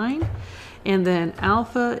 0.29, and then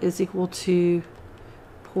alpha is equal to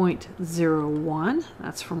 0.01.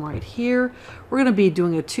 That's from right here. We're going to be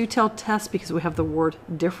doing a two-tailed test because we have the word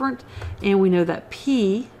different, and we know that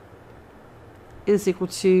P is equal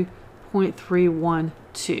to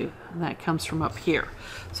 0.312, and that comes from up here.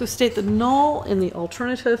 So state the null in the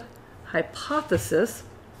alternative hypothesis.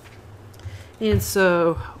 And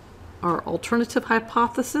so our alternative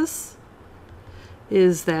hypothesis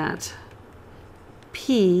is that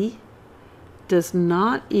P does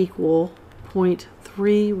not equal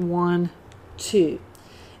 0.312.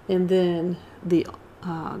 And then the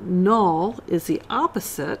null is the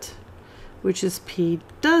opposite, which is P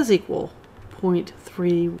does equal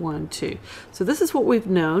 0.312. So this is what we've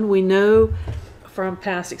known. We know from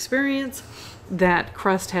past experience that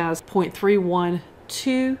Crest has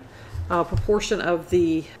 0.312 proportion of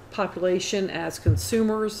the population as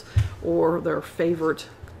consumers, or their favorite,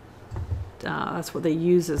 that's what they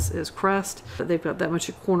use is Crest. They've got that much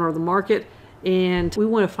a corner of the market, and we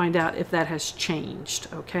want to find out if that has changed,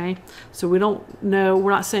 okay? So we don't know,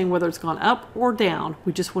 we're not saying whether it's gone up or down,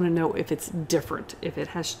 we just want to know if it's different, if it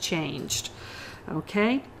has changed,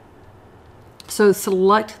 okay? So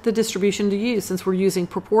select the distribution to use. Since we're using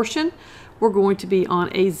proportion, we're going to be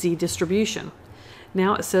on a Z distribution.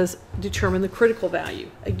 Now it says determine the critical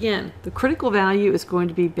value. Again, the critical value is going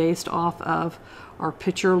to be based off of our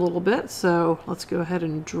picture a little bit. So let's go ahead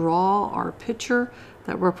and draw our picture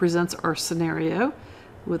that represents our scenario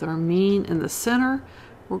with our mean in the center.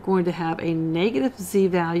 We're going to have a negative Z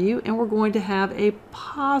value, and we're going to have a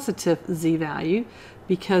positive Z value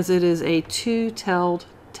because it is a two-tailed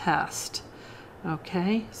test.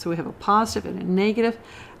 Okay, so we have a positive and a negative.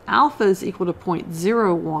 Alpha is equal to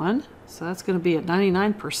 0.01, so that's going to be at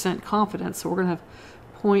 99% confidence. So we're going to have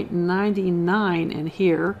 0.99 in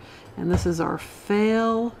here, and this is our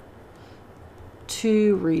fail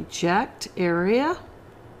to reject area.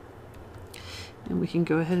 And we can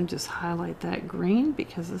go ahead and just highlight that green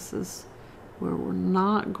because this is where we're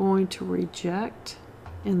not going to reject.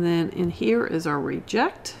 And then in here is our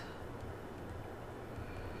reject.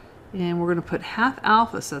 And we're going to put half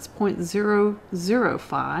alpha, so that's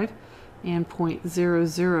 0.005 and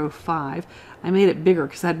 0.005. I made it bigger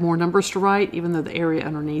because I had more numbers to write, even though the area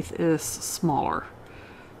underneath is smaller.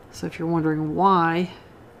 So if you're wondering why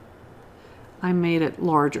I made it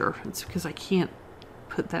larger, it's because I can't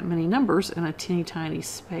put that many numbers in a teeny tiny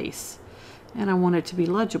space. And I want it to be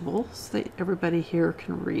legible so that everybody here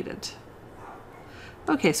can read it.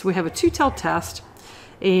 Okay, so we have a two-tailed test,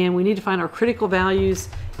 and we need to find our critical values,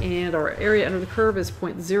 and our area under the curve is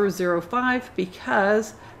 0.005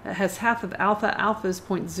 because it has half of alpha. Alpha is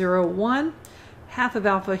 0.01, half of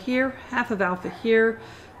alpha here, half of alpha here.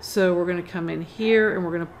 So we're going to come in here and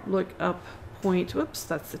we're going to look up whoops,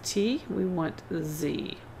 that's the T. We want the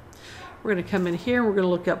Z. We're going to come in here and we're going to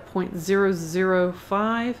look up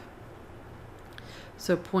 0.005.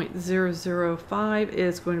 So 0.005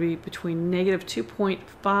 is going to be between negative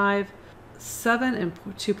 2.57 and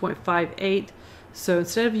 2.58. So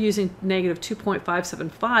instead of using negative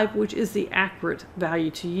 2.575, which is the accurate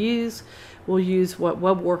value to use, we'll use what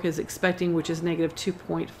WebWork is expecting, which is negative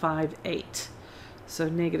 2.58. So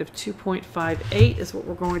negative 2.58 is what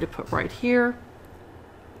we're going to put right here.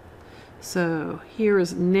 So here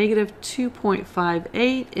is negative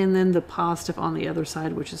 2.58, and then the positive on the other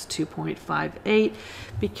side, which is 2.58.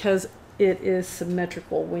 Because it is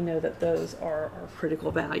symmetrical, we know that those are our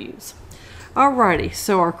critical values. Alrighty,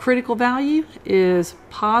 so our critical value is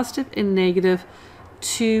positive and negative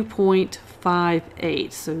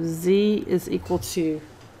 2.58. So Z is equal to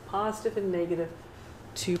positive and negative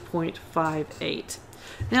 2.58.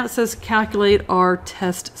 Now it says calculate our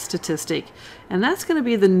test statistic, and that's going to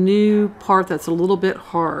be the new part that's a little bit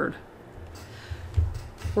hard.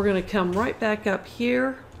 We're going to come right back up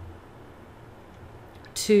here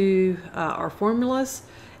to our formulas,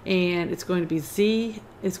 and it's going to be Z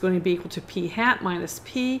is going to be equal to P hat minus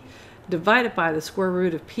P divided by the square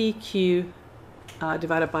root of PQ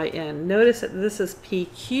divided by N. Notice that this is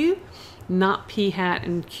PQ, not P hat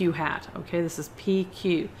and Q hat. Okay, this is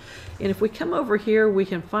PQ. And if we come over here, we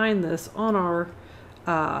can find this on our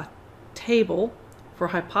table for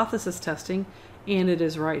hypothesis testing, and it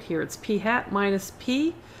is right here. It's P hat minus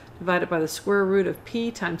P divided by the square root of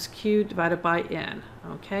P times Q divided by N.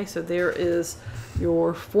 Okay, so there is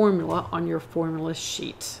your formula on your formula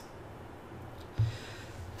sheet.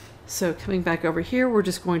 So coming back over here, we're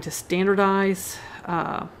just going to standardize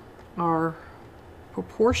our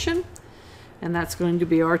proportion, and that's going to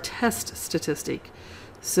be our test statistic.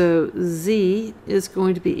 So Z is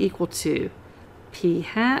going to be equal to P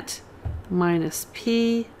hat minus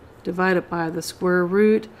P divided by the square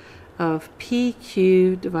root of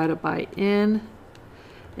PQ divided by N.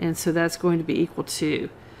 And so that's going to be equal to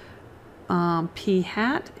P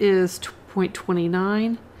hat is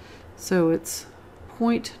 0.29. So it's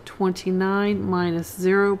 0.29 minus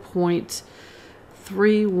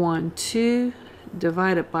 0.312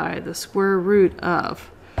 divided by the square root of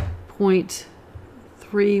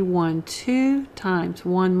 0.312 times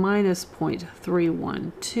 1 minus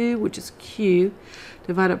 0.312, which is Q,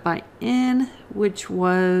 divided by N, which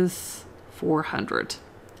was 400.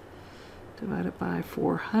 Divided by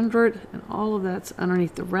 400, and all of that's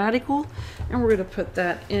underneath the radical. And we're going to put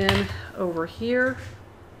that in over here.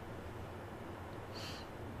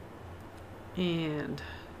 And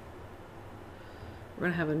we're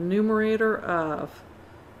going to have a numerator of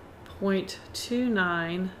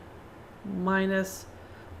 0.29 minus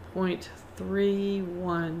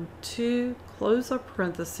 0.312, close our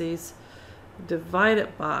parentheses,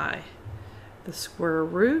 divided by the square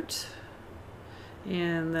root,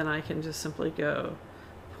 and then I can just simply go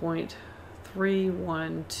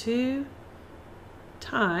 0.312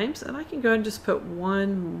 times, and I can go ahead and just put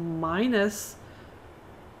 1 minus,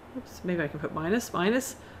 oops, maybe I can put minus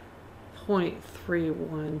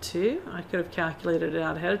 0.312. I could have calculated it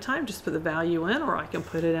out ahead of time, just put the value in, or I can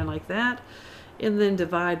put it in like that, and then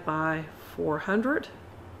divide by 400.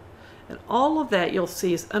 And all of that you'll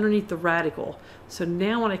see is underneath the radical. So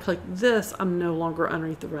now when I click this, I'm no longer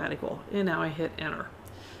underneath the radical. And now I hit enter.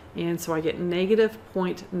 And so I get negative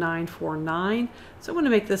 0.949. So I'm going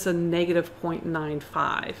to make this a negative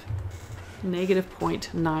 0.95. Negative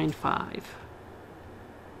 0.95.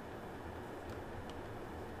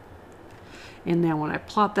 And now when I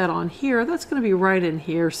plot that on here, that's going to be right in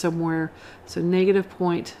here somewhere. So negative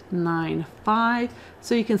 0.95.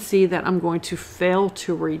 So you can see that I'm going to fail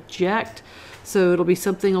to reject. So it'll be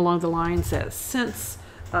something along the lines that since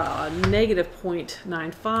negative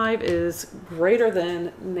 0.95 is greater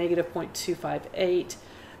than negative 0.258,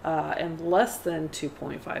 and less than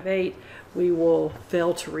 2.58, we will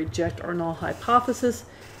fail to reject our null hypothesis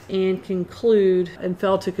and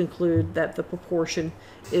fail to conclude that the proportion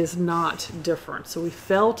is not different. So we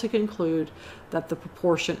fail to conclude that the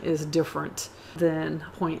proportion is different than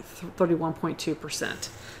 31.2%.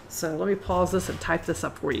 So let me pause this and type this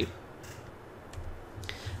up for you.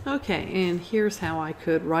 Okay, and here's how I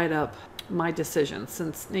could write up my decision.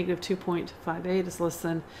 Since negative 2.58 is less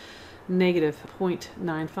than negative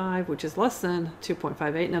 0.95, which is less than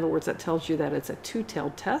 2.58. In other words, that tells you that it's a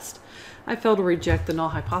two-tailed test. I fail to reject the null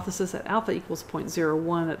hypothesis that alpha equals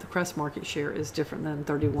 0.01, that the CREST market share is different than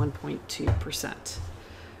 31.2%.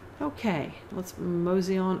 Okay, let's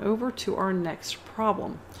mosey on over to our next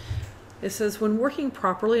problem. It says, when working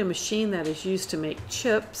properly, a machine that is used to make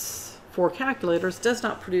chips for calculators does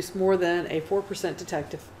not produce more than a 4%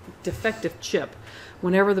 defective chip.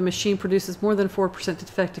 Whenever the machine produces more than 4%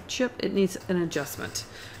 defective chip, it needs an adjustment.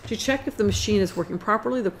 To check if the machine is working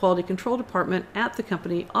properly, the quality control department at the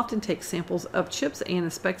company often takes samples of chips and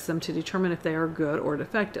inspects them to determine if they are good or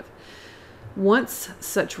defective. Once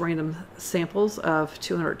such random samples of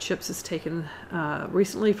 200 chips is taken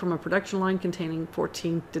recently from a production line containing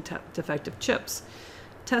 14 defective chips.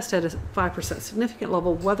 Test at a 5% significant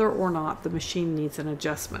level whether or not the machine needs an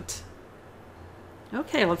adjustment.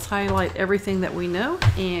 Okay, let's highlight everything that we know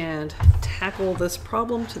and tackle this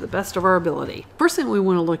problem to the best of our ability. First thing we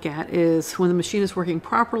want to look at is when the machine is working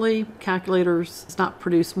properly, calculators does not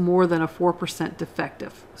produce more than a 4%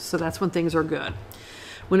 defective. So that's when things are good.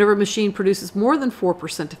 Whenever a machine produces more than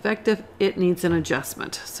 4% defective, it needs an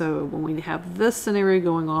adjustment. So when we have this scenario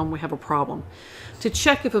going on, we have a problem. To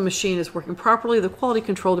check if a machine is working properly, the quality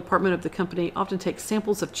control department of the company often takes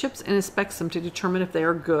samples of chips and inspects them to determine if they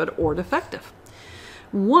are good or defective.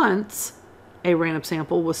 Once a random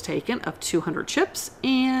sample was taken of 200 chips,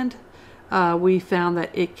 and we found that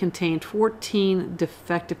it contained 14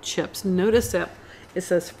 defective chips. Notice that it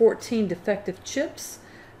says 14 defective chips,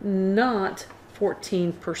 not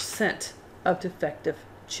 14% of defective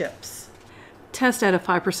chips. Test at a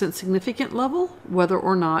 5% significant level whether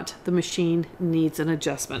or not the machine needs an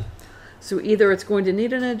adjustment. So either it's going to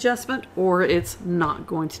need an adjustment or it's not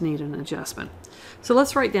going to need an adjustment. So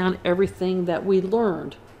let's write down everything that we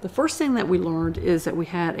learned. The first thing that we learned is that we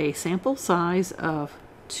had a sample size of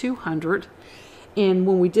 200, and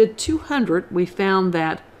when we did 200 we found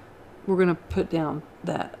that we're going to put down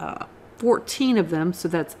that 14 of them, so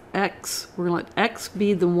that's X. We're going to let X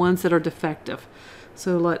be the ones that are defective.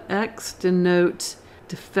 So let X denote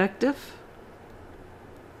defective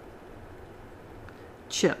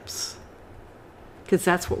chips, because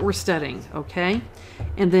that's what we're studying, okay?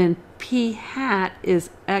 And then P hat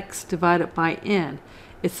is X divided by N.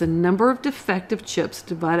 It's the number of defective chips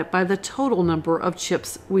divided by the total number of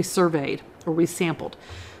chips we surveyed or we sampled.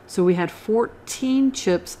 So we had 14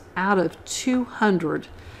 chips out of 200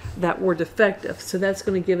 that were defective. So that's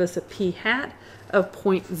going to give us a P hat of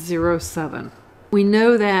 0.07. We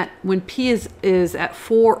know that when P is at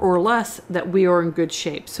 4 or less that we are in good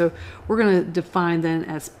shape. So we're going to define then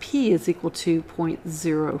as P is equal to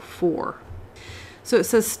 0.04. So it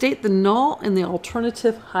says state the null and the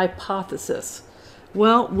alternative hypothesis.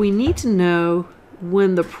 Well, we need to know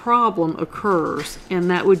when the problem occurs, and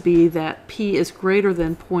that would be that P is greater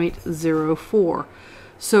than 0.04.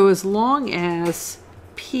 So as long as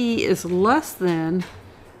P is less than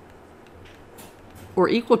or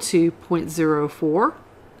equal to 0.04,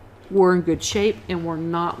 we're in good shape and we're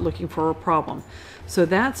not looking for a problem. So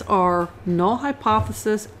that's our null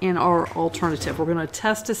hypothesis and our alternative. We're going to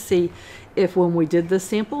test to see if when we did this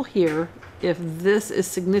sample here, if this is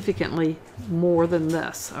significantly more than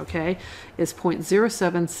this, okay? Is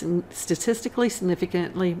 0.07 statistically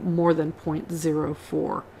significantly more than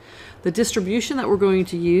 0.04? The distribution that we're going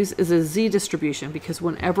to use is a Z distribution, because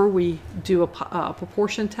whenever we do a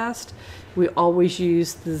proportion test, we always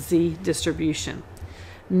use the Z distribution.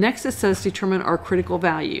 Next it says determine our critical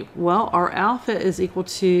value. Well, our alpha is equal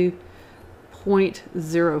to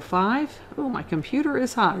 0.05. Oh, my computer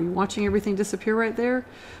is hot. Are you watching everything disappear right there?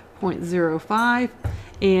 0.05.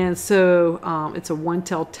 And so it's a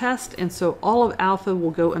one-tail test, and so all of alpha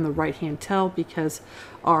will go in the right-hand tail because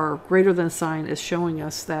our greater than sign is showing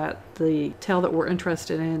us that the tail that we're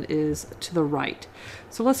interested in is to the right.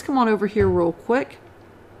 So let's come on over here real quick,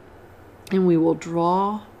 and we will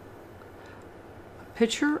draw a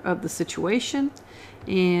picture of the situation,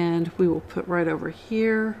 and we will put right over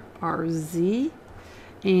here our Z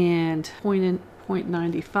and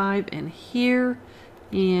 0.95 in here.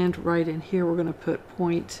 And right in here, we're going to put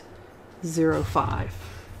 0.05.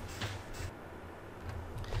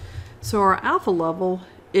 So our alpha level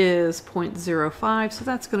is 0.05, so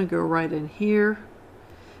that's going to go right in here.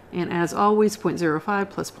 And as always, 0.05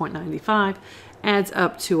 plus 0.95 adds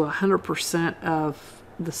up to 100% of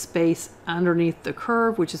the space underneath the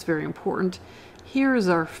curve, which is very important. Here is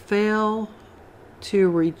our fail to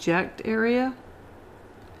reject area.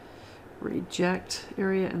 Reject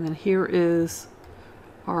area, and then here is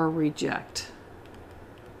our reject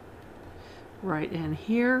right in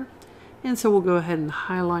here. And so we'll go ahead and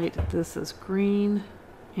highlight this as green,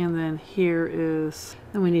 and then here is,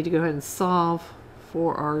 then we need to go ahead and solve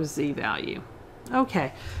for our z value.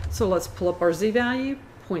 Okay, so let's pull up our z value,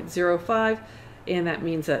 0.05, and that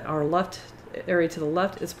means that our left area to the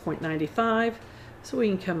left is 0.95. So we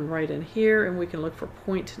can come right in here and we can look for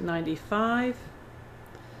 0.95.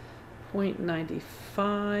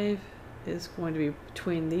 0.95 is going to be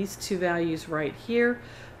between these two values right here.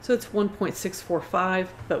 So it's 1.645,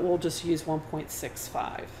 but we'll just use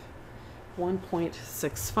 1.65.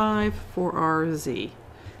 1.65 for our z.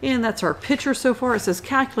 And that's our picture so far. It says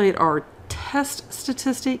calculate our test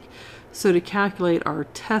statistic. So to calculate our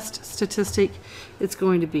test statistic, it's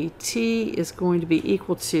going to be t is going to be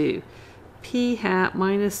equal to p hat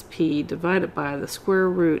minus p divided by the square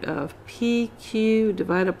root of pq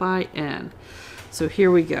divided by n. So here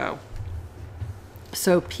we go.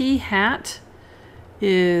 So p hat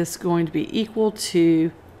is going to be equal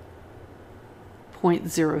to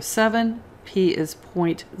 0.07, p is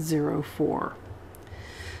 0.04.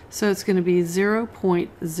 So it's going to be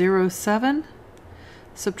 0.07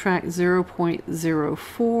 subtract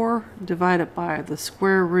 0.04 divided by the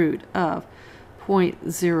square root of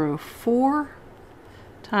 0.04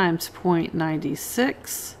 times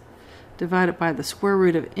 0.96 divided by the square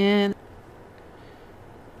root of n.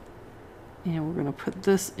 And we're going to put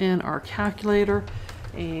this in our calculator,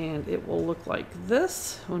 and it will look like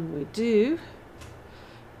this. When we do,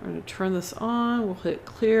 we're going to turn this on, we'll hit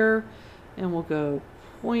clear, and we'll go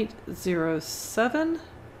 0.07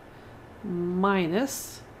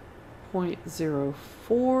 minus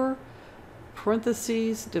 0.04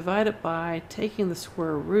 parentheses divided by taking the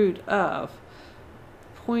square root of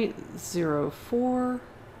 0.04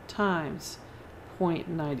 times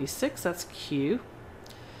 0.96, that's Q,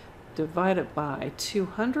 divided by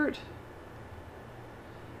 200,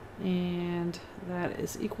 and that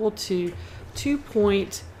is equal to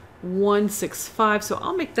 2.165. So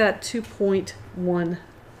I'll make that 2.17.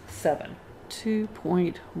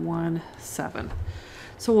 2.17.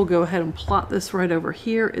 So we'll go ahead and plot this right over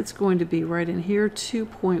here. It's going to be right in here,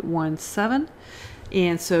 2.17.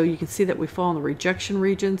 And so you can see that we fall in the rejection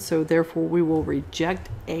region, so therefore we will reject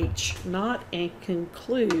H naught and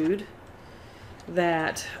conclude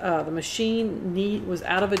that the machine was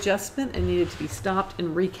out of adjustment and needed to be stopped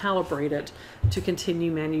and recalibrated to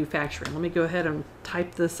continue manufacturing. Let me go ahead and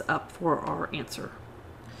type this up for our answer.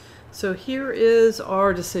 So here is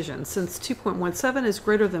our decision. Since 2.17 is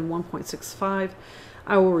greater than 1.65,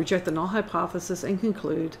 I will reject the null hypothesis and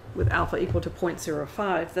conclude, with alpha equal to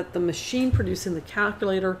 0.05, that the machine producing the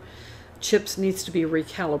calculator chips needs to be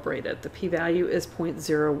recalibrated. The p-value is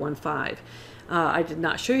 0.015. I did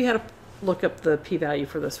not show you how to look up the p-value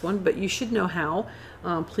for this one, but you should know how.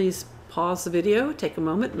 Please pause the video, take a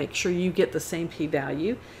moment, make sure you get the same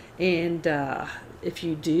p-value, and if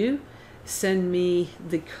you do, send me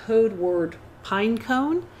the code word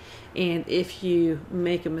pinecone. And if you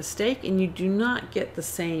make a mistake and you do not get the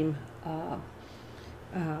same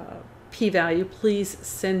p-value, please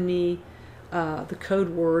send me the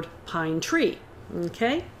code word pine tree.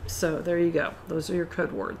 Okay, so there you go. Those are your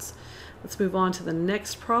code words. Let's move on to the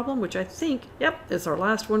next problem, which I think, yep, is our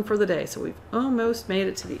last one for the day. So we've almost made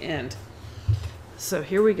it to the end. So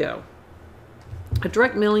here we go. A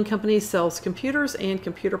direct mailing company sells computers and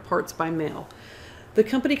computer parts by mail. The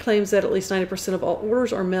company claims that at least 90% of all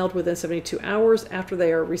orders are mailed within 72 hours after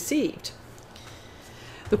they are received.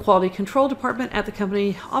 The quality control department at the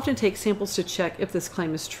company often takes samples to check if this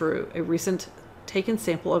claim is true. A recent taken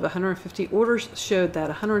sample of 150 orders showed that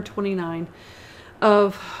 129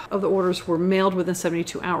 of the orders were mailed within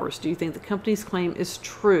 72 hours. Do you think the company's claim is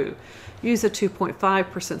true? Use a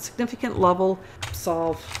 2.5% significant level,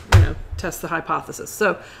 solve, test the hypothesis.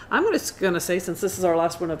 So I'm just going to say, since this is our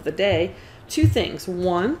last one of the day, two things.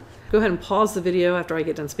 One, go ahead and pause the video after I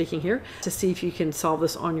get done speaking here to see if you can solve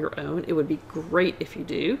this on your own. It would be great if you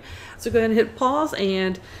do. So go ahead and hit pause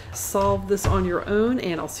and solve this on your own,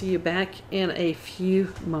 and I'll see you back in a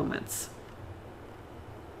few moments.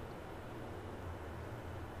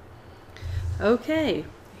 Okay,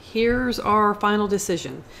 here's our final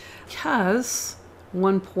decision. Because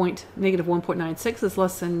negative 1.96 is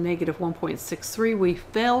less than negative 1.63, we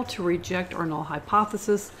fail to reject our null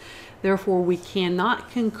hypothesis. Therefore, we cannot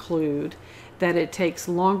conclude that it takes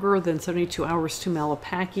longer than 72 hours to mail a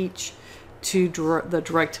package to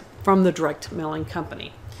from the direct mailing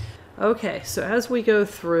company. Okay, so as we go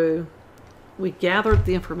through, we gathered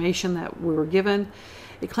the information that we were given.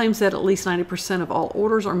 It claims that at least 90% of all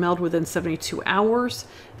orders are mailed within 72 hours.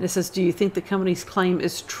 And it says, do you think the company's claim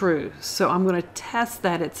is true? So I'm going to test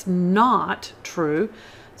that it's not true.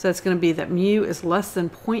 So that's going to be that mu is less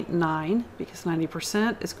than 0.9 because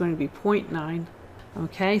 90% is going to be 0.9.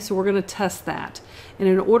 Okay, so we're going to test that. And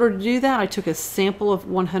in order to do that, I took a sample of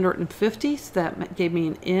 150, so that gave me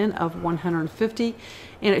an N of 150,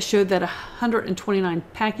 and it showed that 129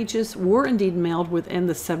 packages were indeed mailed within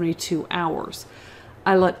the 72 hours.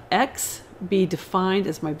 I let X be defined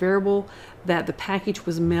as my variable that the package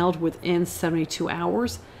was mailed within 72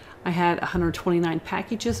 hours. I had 129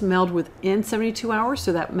 packages mailed within 72 hours,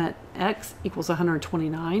 so that meant X equals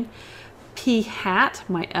 129. P hat,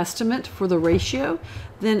 my estimate for the ratio,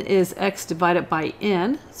 then is X divided by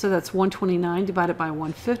N, so that's 129 divided by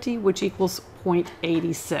 150, which equals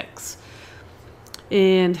 0.86.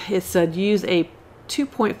 And it said use a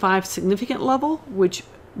 2.5 significant level, which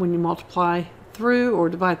when you multiply through, or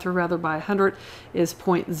divide through rather, by 100 is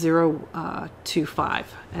 0.025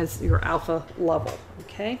 as your alpha level.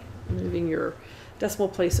 Okay, moving your decimal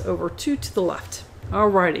place over 2 to the left.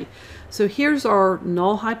 Alrighty, so here's our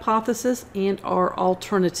null hypothesis and our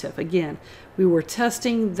alternative. Again, we were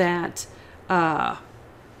testing that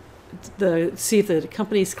see if the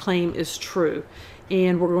company's claim is true,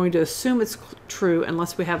 and we're going to assume it's true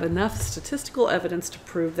unless we have enough statistical evidence to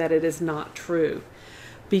prove that it is not true.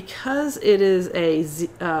 Because it is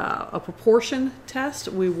a proportion test,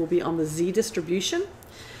 we will be on the z distribution,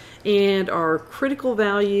 and our critical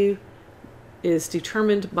value is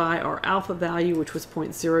determined by our alpha value, which was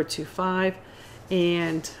 0.025,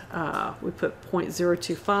 and we put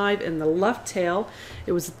 0.025 in the left tail.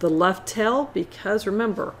 It was the left tail because,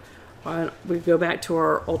 remember, we go back to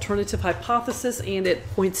our alternative hypothesis and it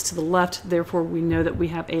points to the left, therefore we know that we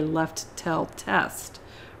have a left tail test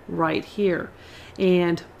right here.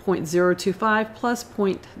 And 0.025 plus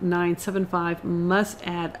 0.975 must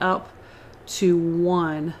add up to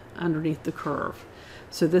 1 underneath the curve.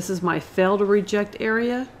 So this is my fail to reject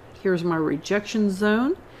area. Here's my rejection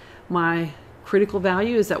zone. My critical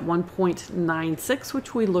value is at 1.96,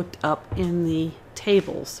 which we looked up in the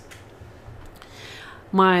tables.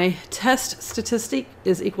 My test statistic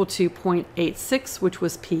is equal to 0.86, which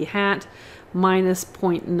was p hat, minus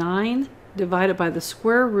 0.9 divided by the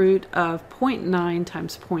square root of 0.9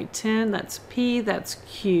 times 0.10, that's p, that's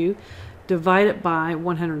q, divided by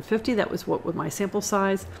 150, that was what with my sample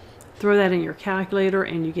size. Throw that in your calculator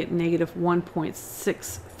and you get negative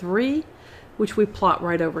 1.63, which we plot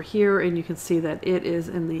right over here, and you can see that it is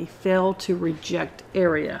in the fail to reject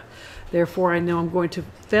area. Therefore, I know I'm going to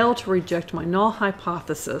fail to reject my null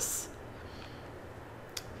hypothesis.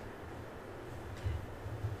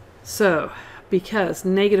 So, because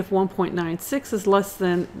negative 1.96 is less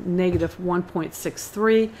than negative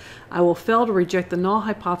 1.63, I will fail to reject the null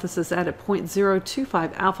hypothesis at a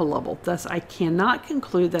 0.025 alpha level. Thus, I cannot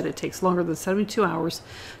conclude that it takes longer than 72 hours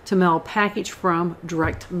to mail a package from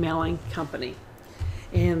direct mailing company.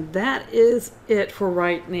 And that is it for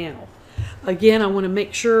right now. Again, I want to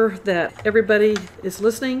make sure that everybody is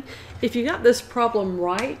listening. If you got this problem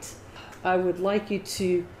right, I would like you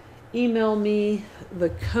to email me the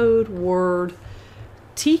code word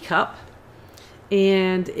teacup,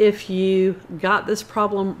 and if you got this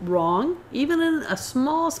problem wrong, even in a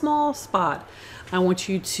small spot, I want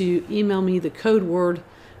you to email me the code word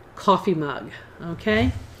coffee mug,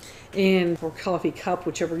 okay, and or coffee cup,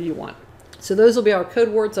 whichever you want. So those will be our code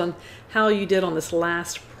words on how you did on this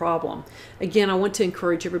last problem. Again, I want to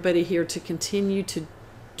encourage everybody here to continue to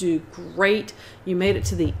do great. You made it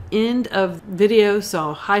to the end of video,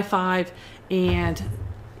 so high five. And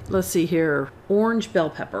let's see here, orange bell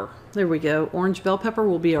pepper. There we go. Orange bell pepper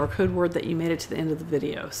will be our code word that you made it to the end of the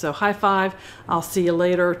video. So high five. I'll see you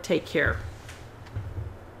later. Take care.